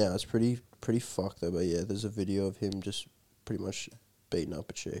it to you now. It's pretty fucked though. But yeah, there's a video of him just pretty much beating up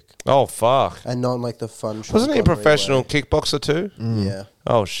a chick, Oh, fuck. and not in like the fun. Wasn't he a Sean Connery professional way. kickboxer too? Yeah,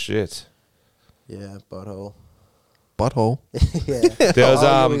 Oh, shit. yeah, butthole. Butthole. yeah, There was, Oh,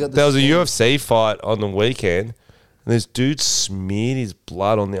 yeah, we got the there was a sting. UFC fight on the weekend, and this dude smeared his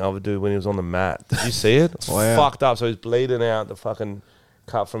blood on the other dude when he was on the mat. Did you see it? It's Wow. fucked up. So he's bleeding out the fucking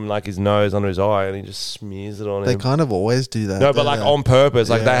cut from like his nose under his eye, and he just smears it on They him. kind of always do that. No, but don't like they? on purpose.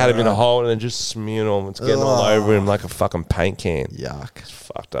 Like they Yeah, had him in a right. hole and then just smeared him. It's getting all over him like a fucking paint can. Yuck. It's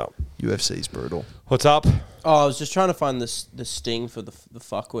fucked up. UFC's brutal. What's up? Oh, I was just trying to find the sting for the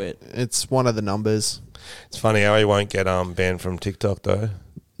fuckwit. It's one of the numbers. It's funny how he won't get banned from TikTok though.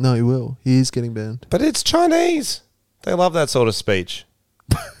 No, he will. He is getting banned. But it's Chinese. They love that sort of speech.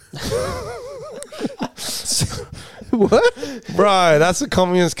 What? Bro, that's a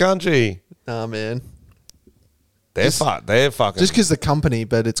communist country. Nah, man. They're They're fucking. Just because the company,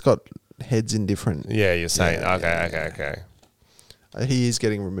 but it's got heads in different. Yeah, you're saying. Yeah, okay. He is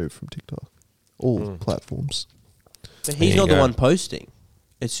getting removed from TikTok. All platforms. But There he's you not the go. one posting.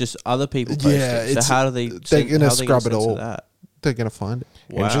 It's just other people post Yeah, it. So how do they? they're going to scrub it all. That? They're going to find it.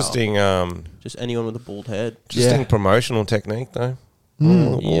 Wow. Interesting. Just anyone with a bald head. Interesting promotional technique, though. Hmm.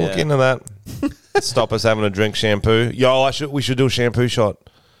 We'll look into that. Stop us having a drink shampoo. Yo, we should do a shampoo shot.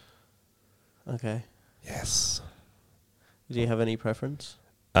 Okay. Yes. Do you have any preference?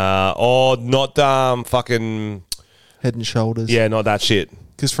 Not fucking. Head and Shoulders. Yeah, not that shit.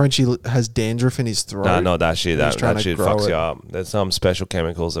 Because Frenchie has dandruff in his throat. No, not that shit. He's trying That to shit grow fucks it. you up. There's some special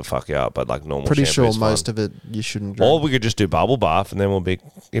chemicals that fuck you up, but like normal Pretty shampoo sure is most fine. of it you shouldn't drink. Or we could just do bubble bath, and then we'll be,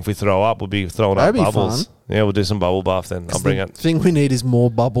 if we throw up, we'll be throwing That'd up be bubbles. fun. Yeah, we'll do some bubble bath then. I'll bring the it. thing we need is more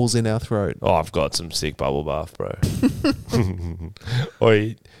bubbles in our throat. Oh, I've got some sick bubble bath, bro. Or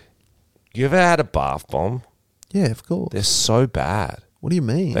you ever had a bath bomb? Yeah, of course. They're so bad. What do you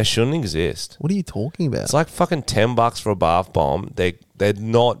mean? They shouldn't exist. What are you talking about? It's like fucking $10 for a bath bomb. They're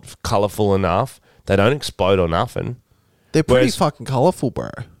not colourful enough. They don't explode or nothing. They're pretty whereas- fucking colourful, bro.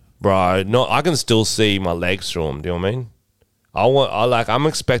 Bro, no, I can still see my legs through them. Do you know what I mean? I'm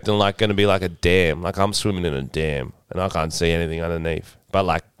expecting like going to be like a dam. Like I'm swimming in a dam and I can't see anything underneath. But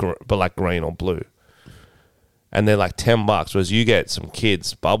like green or blue. And they're like $10. Whereas you get some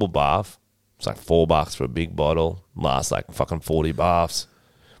kids bubble bath. It's like $4 for a big bottle. Lasts like fucking 40 baths.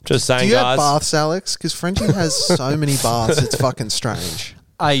 Just saying, Do you guys. have baths, Alex? Because Frenchie has so many baths, it's fucking strange.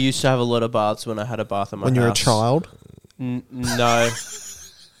 I used to have a lot of baths when I had a bath in my When house. you're a child? No.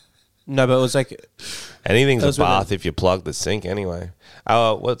 No, but it was like... Anything's That a was when bath if you plug the sink anyway.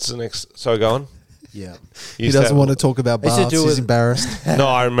 What's the next? So go on. Yeah. You He doesn't want to talk about It's to baths. do He's with- embarrassed. No,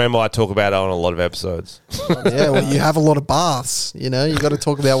 I remember I talk about it on a lot of episodes. Yeah, well, you have a lot of baths. You know, you got to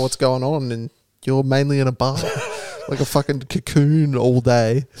talk about what's going on, and you're mainly in a bath, like a fucking cocoon all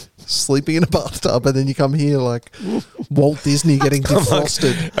day, sleeping in a bathtub, and then you come here like Walt Disney getting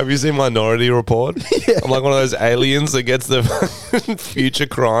defrosted. Have you seen Minority Report? I'm like one of those aliens that gets the future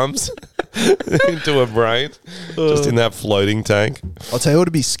crimes into a brain, just in that floating tank. I'll tell you what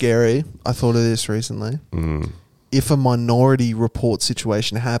would be scary. I thought of this recently. If a Minority Report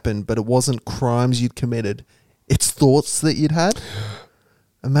situation happened, but it wasn't crimes you'd committed, it's thoughts that you'd had.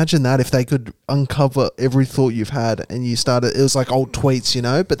 Imagine that if they could uncover every thought you've had and you started, it was like old tweets, you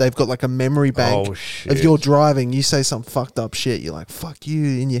know, but they've got like a memory bank Oh, shit. of you're driving, you say some fucked up shit, you're like, fuck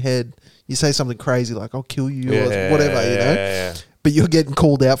you in your head. You say something crazy like, I'll kill you or whatever, you know, Yeah. but you're getting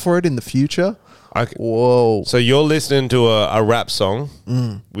called out for it in the future. Okay. Whoa. So you're listening to a rap song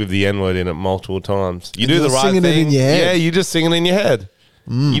with the N-word in it multiple times. You And do you're the right singing it thing. in your head. Yeah, you just sing it in your head.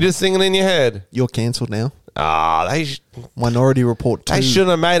 You just sing it in your head. You're cancelled now. Minority Report 2. They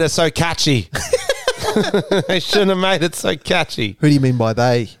shouldn't have made it so catchy. They shouldn't have made it so catchy. Who do you mean by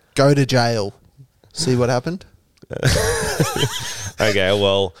they? Go to jail. See what happened? Okay,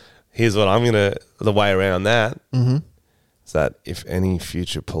 well, here's what I'm gonna. The way around that is that if any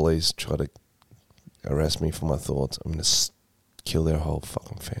future police try to arrest me for my thoughts, I'm gonna kill their whole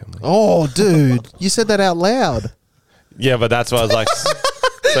fucking family. Oh, dude. You said that out loud. Yeah, but that's why I was like,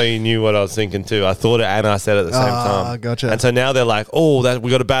 so you knew what I was thinking too. I thought it and I said it at the same time. Gotcha. And so now they're like, oh, that we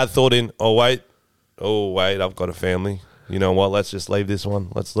got a bad thought in. Oh wait, I've got a family. You know what? Let's just leave this one.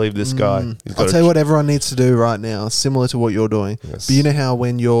 Let's leave this guy. He's got I'll tell you what everyone needs to do right now, similar to what you're doing. Yes. But you know how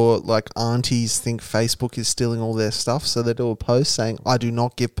when your like aunties think Facebook is stealing all their stuff, so they do a post saying, I do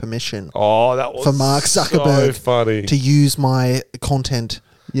not give permission Oh, that was for Mark Zuckerberg so funny. to use my content.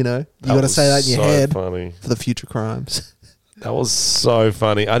 You know, you got to was say that in your so head funny. for the future crimes. That was so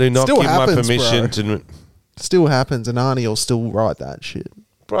funny. I do not Still give happens, my permission bro. to. Still happens, and Arnie will still write that shit.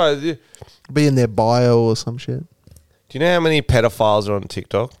 Bro, do Be in their bio or some shit. you know how many pedophiles are on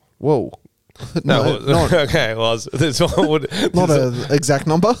TikTok? Whoa. No, not okay. Well, this one would not an exact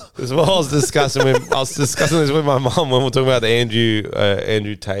number. This is what I was discussing with. I was discussing this with my mum when we were talking about the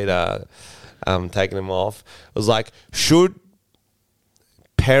Andrew Tate taking him off. It was like, should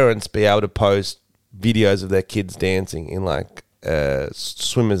parents be able to post videos of their kids dancing in like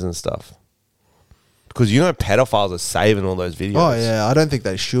swimmers and stuff? Because you know pedophiles are saving all those videos. Oh yeah, I don't think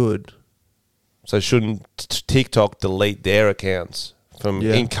they should. So shouldn't TikTok delete their accounts from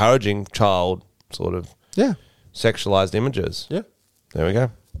Yeah. encouraging child sort of Yeah, sexualized images? yeah. There we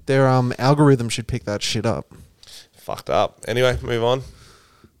go. Their algorithm should pick that shit up. Fucked up. Anyway, move on.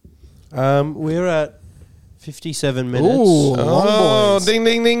 We're at 57 minutes. Ooh, Oh, long boys. ding,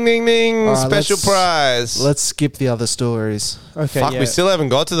 ding, ding, ding, ding. All right, Special prize. Let's skip the other stories. Okay, Fuck, yeah. we still haven't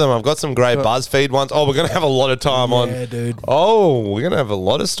got to them. I've got some great BuzzFeed ones. Oh, we're going to have a lot of time on. Yeah, dude. Oh, we're going to have a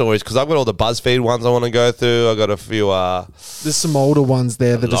lot of stories because I've got all the BuzzFeed ones I want to go through. I've got a few, There's some older ones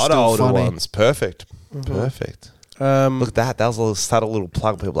there a that are lot of still older funny. ones. Perfect. Perfect. Look at that. That was a little subtle little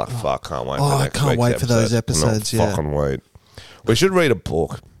plug. People are like, fuck, can't wait for Oh, the I next can't week's wait for those episode. episodes, Cannot yeah. fucking wait. We should read a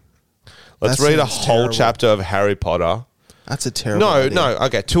book. Let's That read a sounds whole terrible. chapter of Harry Potter. That's a terrible No, idea. no.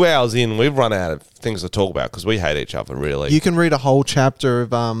 Okay, 2 hours in, we've run out of things to talk about because we hate each other, really. You can read a whole chapter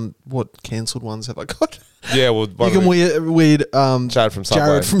of what cancelled ones have I got? Yeah, well, You can read Jared from Subway.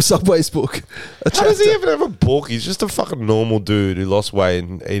 Jared from Subway's book. How does he even have a book? He's just a fucking normal dude who lost weight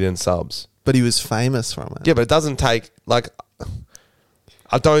and eating subs. But he was famous from it. Yeah, but it doesn't take, like,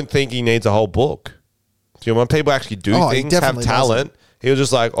 I don't think he needs a whole book. Do you know when people actually do Oh, he things, have definitely talent? He was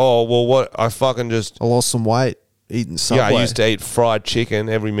just like, oh, well, what? I fucking just, I lost some weight eating Subway. yeah, I used to eat fried chicken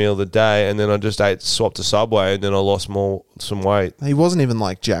every meal of the day, and then I just swapped to Subway, and then I lost some weight. He wasn't even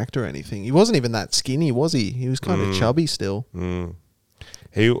like jacked or anything. He wasn't even that skinny, was he? He was kind of chubby still.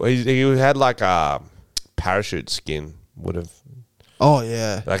 He had like a parachute skin. Would have, Oh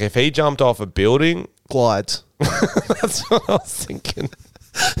yeah, like, if he jumped off a building, glides. that's what I was thinking.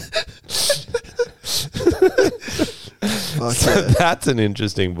 Fuck So yeah. that's an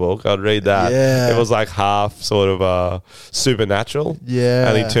interesting book. I'd read that. Yeah. It was like half sort of supernatural. Yeah.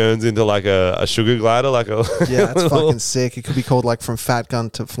 And he turns into like a sugar glider, like a Yeah, that's fucking sick. It could be called like From Fat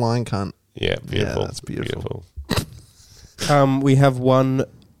Cunt to Flying Cunt. Yeah, beautiful. Yeah, that's beautiful. We have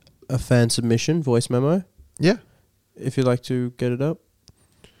a fan submission voice memo. Yeah. If you'd like to get it up.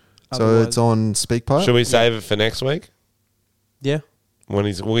 So Otherwise- it's on SpeakPipe. Should we save it for next week? Yeah. When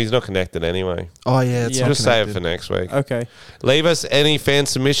he's not connected anyway. Oh yeah, it's Yeah. not Just save it connected. for next week. Okay. Leave us any fan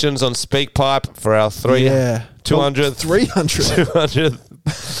submissions on SpeakPipe for our 200th 300.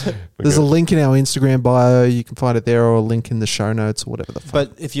 200th. There's a link in our Instagram bio. You can find it there, or a link in the show notes, or whatever the fuck.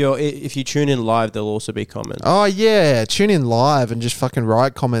 But if you tune in live, there'll also be comments. Oh yeah, tune in live and just fucking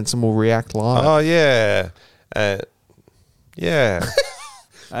write comments, and we'll react live. Oh yeah, yeah.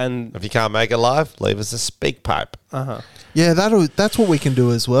 And If you can't make it live, leave us a SpeakPipe. Yeah, that's what we can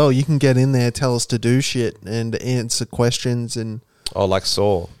do as well. You can get in there, tell us to do shit, and answer questions, and Oh, like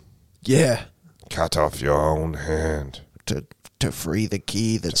Saw. yeah, Cut off your own hand. to free the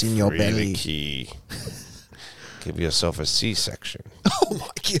key that's in your Free the belly. key. Give yourself a C-section. Oh my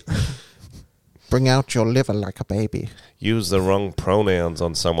god! Bring out your liver like a baby. Use the wrong pronouns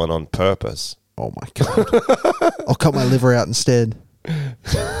on someone on purpose. Oh my god! I'll cut my liver out instead.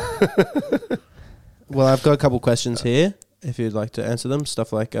 well, I've got a couple questions here. If you'd like to answer them,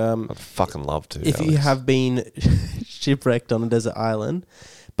 stuff like I'd fucking love to. if you Alex. have been shipwrecked on a desert island,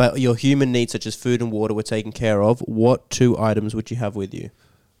 but your human needs such as food and water were taken care of, what 2 items would you have with you?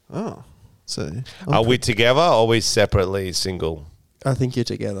 Oh, so Are we together or are we separately single? I think you're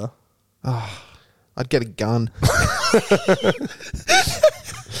together. I'd get a gun.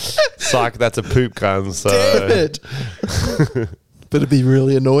 Psych, that's a poop gun, so Damn it! But it'd be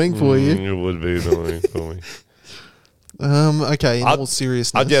really annoying for you. it would be annoying for me. Okay, in I'd- all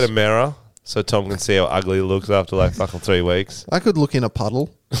seriousness, I'd get a mirror so Tom can see how ugly he looks after like fucking 3 weeks. I could look in a puddle.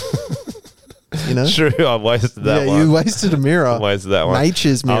 You know? True, I wasted that yeah, one. you wasted a mirror. I wasted that one.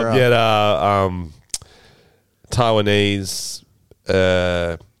 Nature's mirror. I'll get a Taiwanese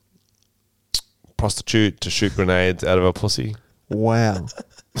prostitute to shoot grenades out of a pussy. Wow.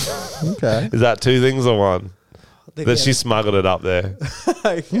 Okay. Is that 2 things or one? That she smuggled it up there.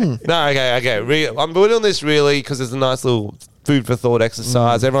 No, okay. I'm doing this really because it's a nice little food for thought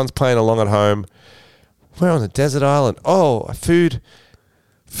exercise. Everyone's playing along at home. We're on a desert island. Oh, food,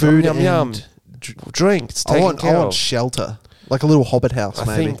 Food yum, yum, and drink. It's I taken want care of. shelter, like a little hobbit house, I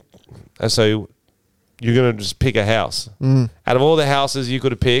maybe. think. And so you're going to just pick a house. Out of all the houses you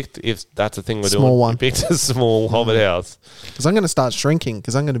could have picked, if that's the thing we're doing, Small one. you picked a small hobbit house. Because I'm going to start shrinking.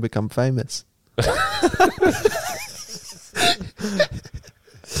 Because I'm going to become famous.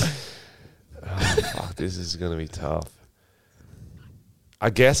 Fuck, this is going to be tough. I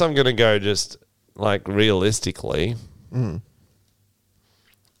guess I'm going to go just like realistically.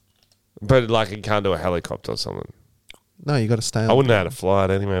 But like you can't do a helicopter or something. No, you got to stay on. I wouldn't know how to fly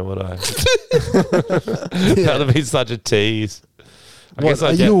it anyway, would I? That'd be such a tease. I What, are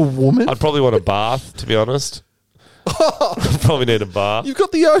I'd you a woman? I'd probably want a bath, to be honest. I'd probably need a bath. You've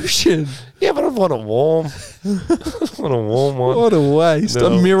got the ocean. Yeah, but I want it warm. I want a warm one. What a waste. No.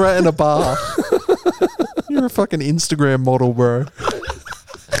 A mirror and a bath. You're a fucking Instagram model, bro.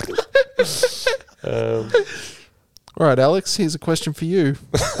 All right, Alex, here's a question for you.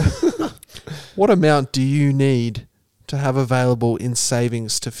 What amount do you need to have available in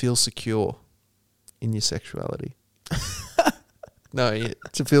savings to feel secure in your sexuality? No,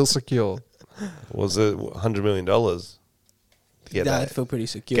 to feel secure. Was it $100 million? Get I'd that, feel pretty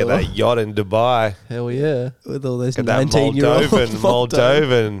secure get that yacht in Dubai. Hell yeah. with all those Get that 19-year-old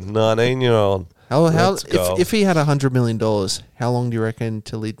Moldovan 19-year-old. How Let's go. if he had $100 million, how long do you reckon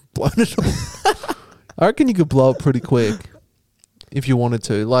till he'd blown it all? I reckon you could blow it pretty quick. if you wanted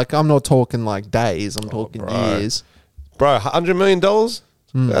to. Like, I'm not talking like days. I'm talking bro. years. Bro, $100 million?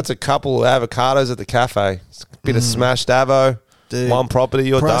 That's a couple of avocados at the cafe. It's a bit of smashed avo. Dude, One property,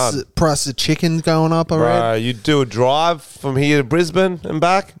 you're done. Price of chicken's going up already. Bro, you do a drive from here to Brisbane and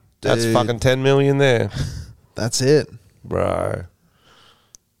back. That's Dude. fucking 10 million there. That's it. Bro.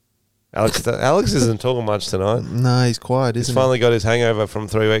 Alex isn't talking much tonight. No, he's quiet, He's isn't finally got his hangover from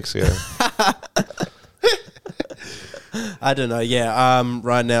 3 weeks ago. I don't know. Yeah.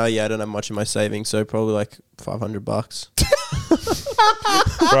 Right now, I don't have much in my savings, so probably like $500.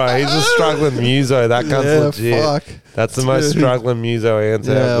 Bro, he's a struggling muso. That cunt's Yeah, legit. fuck. That's the most Dude. struggling muso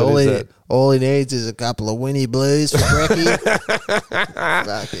answer. Yeah, What is it? all he needs is a couple of Winnie Blues for brekkie.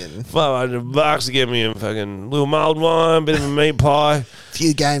 Fucking $500 to get me a fucking little mulled wine, bit of a meat pie.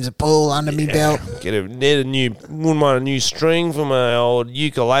 few games of pool under me belt. Wouldn't mind a new string for my old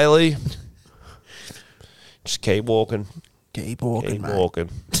ukulele. Just keep walking. Keep walking, Keep mate. walking.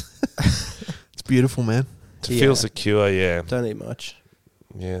 It's beautiful, man. To feel secure, yeah. Don't need much.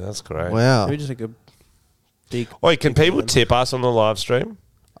 Yeah, that's great. Wow. Maybe just like a big. Wait, can big people one. tip us on the live stream?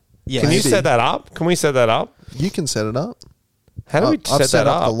 Yeah. Can you Maybe. set that up? Can we set that up? You can set it up. How do we I've set set that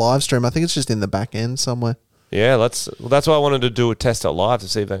up up? the live stream. I think it's just in the back end somewhere. Yeah, that's why I wanted to do a test it live to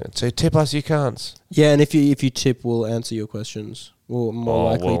see if they can. So tip us, you can't. Yeah, and if you tip, we'll answer your questions. We're more Oh,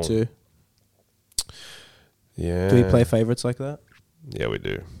 likely well. to. Yeah. Do we play favorites like that? Yeah, we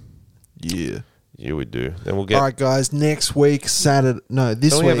do. Yeah. Yeah, we do. Then we'll get. All right, guys. Next week, Saturday. No,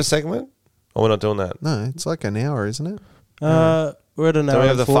 this Don't we week. have a segment? Oh, we're not doing that. No, it's like an hour, isn't it? We're at an hour. Don't we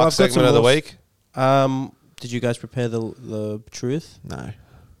have the and four. fuck I've got some segment of the more- week? Did you guys prepare the truth? No.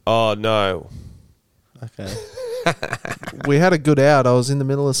 Oh no. Okay. We had a good out. I was in the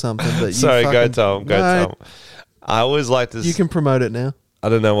middle of something, but you Sorry, go fucking- Tom. Go No, Tom. I always like to. You can promote it now. I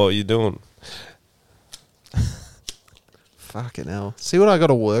don't know what you're doing. Fucking hell. See what I got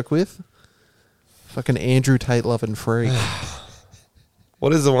to work with? Fucking Andrew Tate loving freak.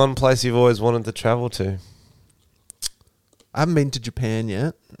 What is the one place you've always wanted to travel to? I haven't been to Japan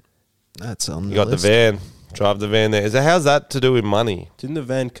yet. That's on You the got list. the van. Drive the van there. How's that to do with money? Didn't the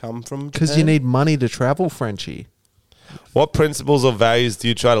van come from? Because you Japan? need money to travel, Frenchie. What principles or values do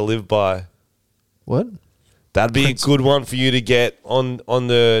you try to live by? What? That'd be a good one for you to get on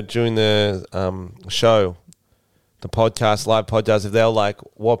the during the show, the podcast, live podcast. If they're like,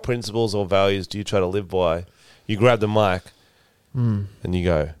 what principles or values do you try to live by? You grab the mic and you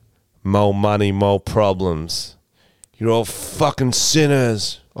go, more money, more problems. You're all fucking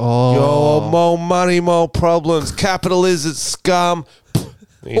sinners. Oh. Yo, more money, more problems. Capitalism, scum.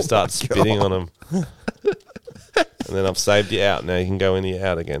 And you start spitting on them. And then I've saved you out. Now you can go in and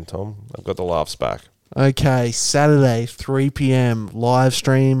out again, Tom. I've got the laughs back. Okay, Saturday, 3 p.m. live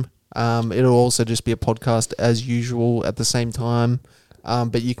stream. It'll also just be a podcast as usual at the same time.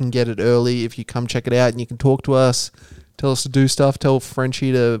 But you can get it early if you come check it out, and you can talk to us, tell us to do stuff, tell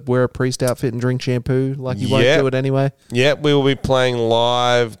Frenchie to wear a priest outfit and drink shampoo like he won't Yeah. do it anyway. Yeah, we will be playing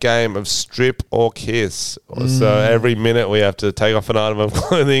live game of strip or kiss. So every minute we have to take off an item of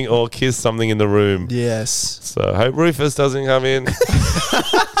clothing or kiss something in the room. Yes. So hope Rufus doesn't come in.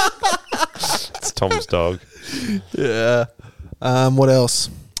 It's Tom's dog. Yeah. What else?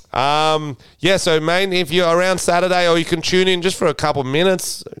 Yeah, so main, if you're around Saturday, or you can tune in just for a couple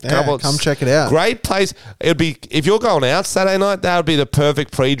minutes. Yeah, come check it out. Great place. It'd be, if you're going out Saturday night, that would be the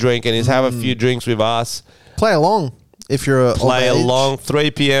perfect pre-drink, and is have a few drinks with us. Play along if you're Play of age. along.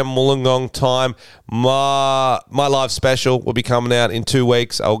 3 p.m. Wollongong time. My live special will be coming out in 2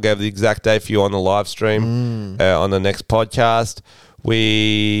 weeks. I'll give the exact date for you on the live stream on the next podcast.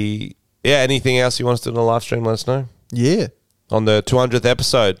 Anything else you want us to do on the live stream? Let us know. Yeah. On the 200th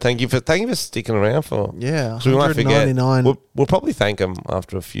episode. Thank you for sticking around for. Yeah, 'Cause we might forget. 199. We'll probably thank them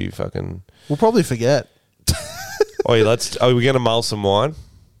after a few fucking. We'll probably forget. Are we going to mull some wine?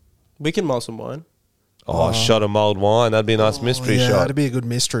 We can mull some wine. Oh, a shot of mulled wine. That'd be a nice mystery yeah, shot. it'd be a good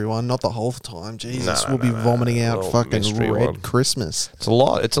mystery one, not the whole time. Jesus, No, we'll be vomiting out little fucking mystery red one. Christmas. It's a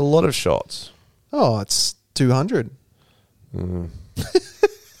lot. It's a lot of shots. Oh, it's 200.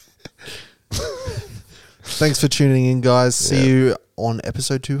 Thanks for tuning in, guys. See you on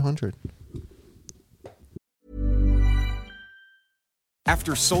episode 200.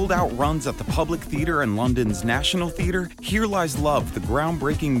 After sold-out runs at the Public Theatre and London's National Theatre, Here Lies Love, the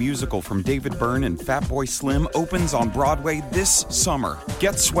groundbreaking musical from David Byrne and Fatboy Slim, opens on Broadway this summer.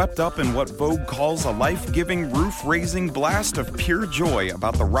 Get swept up in what Vogue calls a life-giving, roof-raising blast of pure joy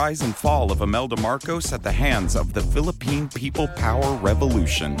about the rise and fall of Imelda Marcos at the hands of the Philippine People Power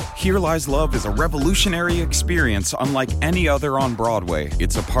Revolution. Here Lies Love is a revolutionary experience unlike any other on Broadway.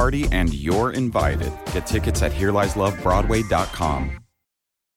 It's a party and you're invited. Get tickets at HereLiesLoveBroadway.com.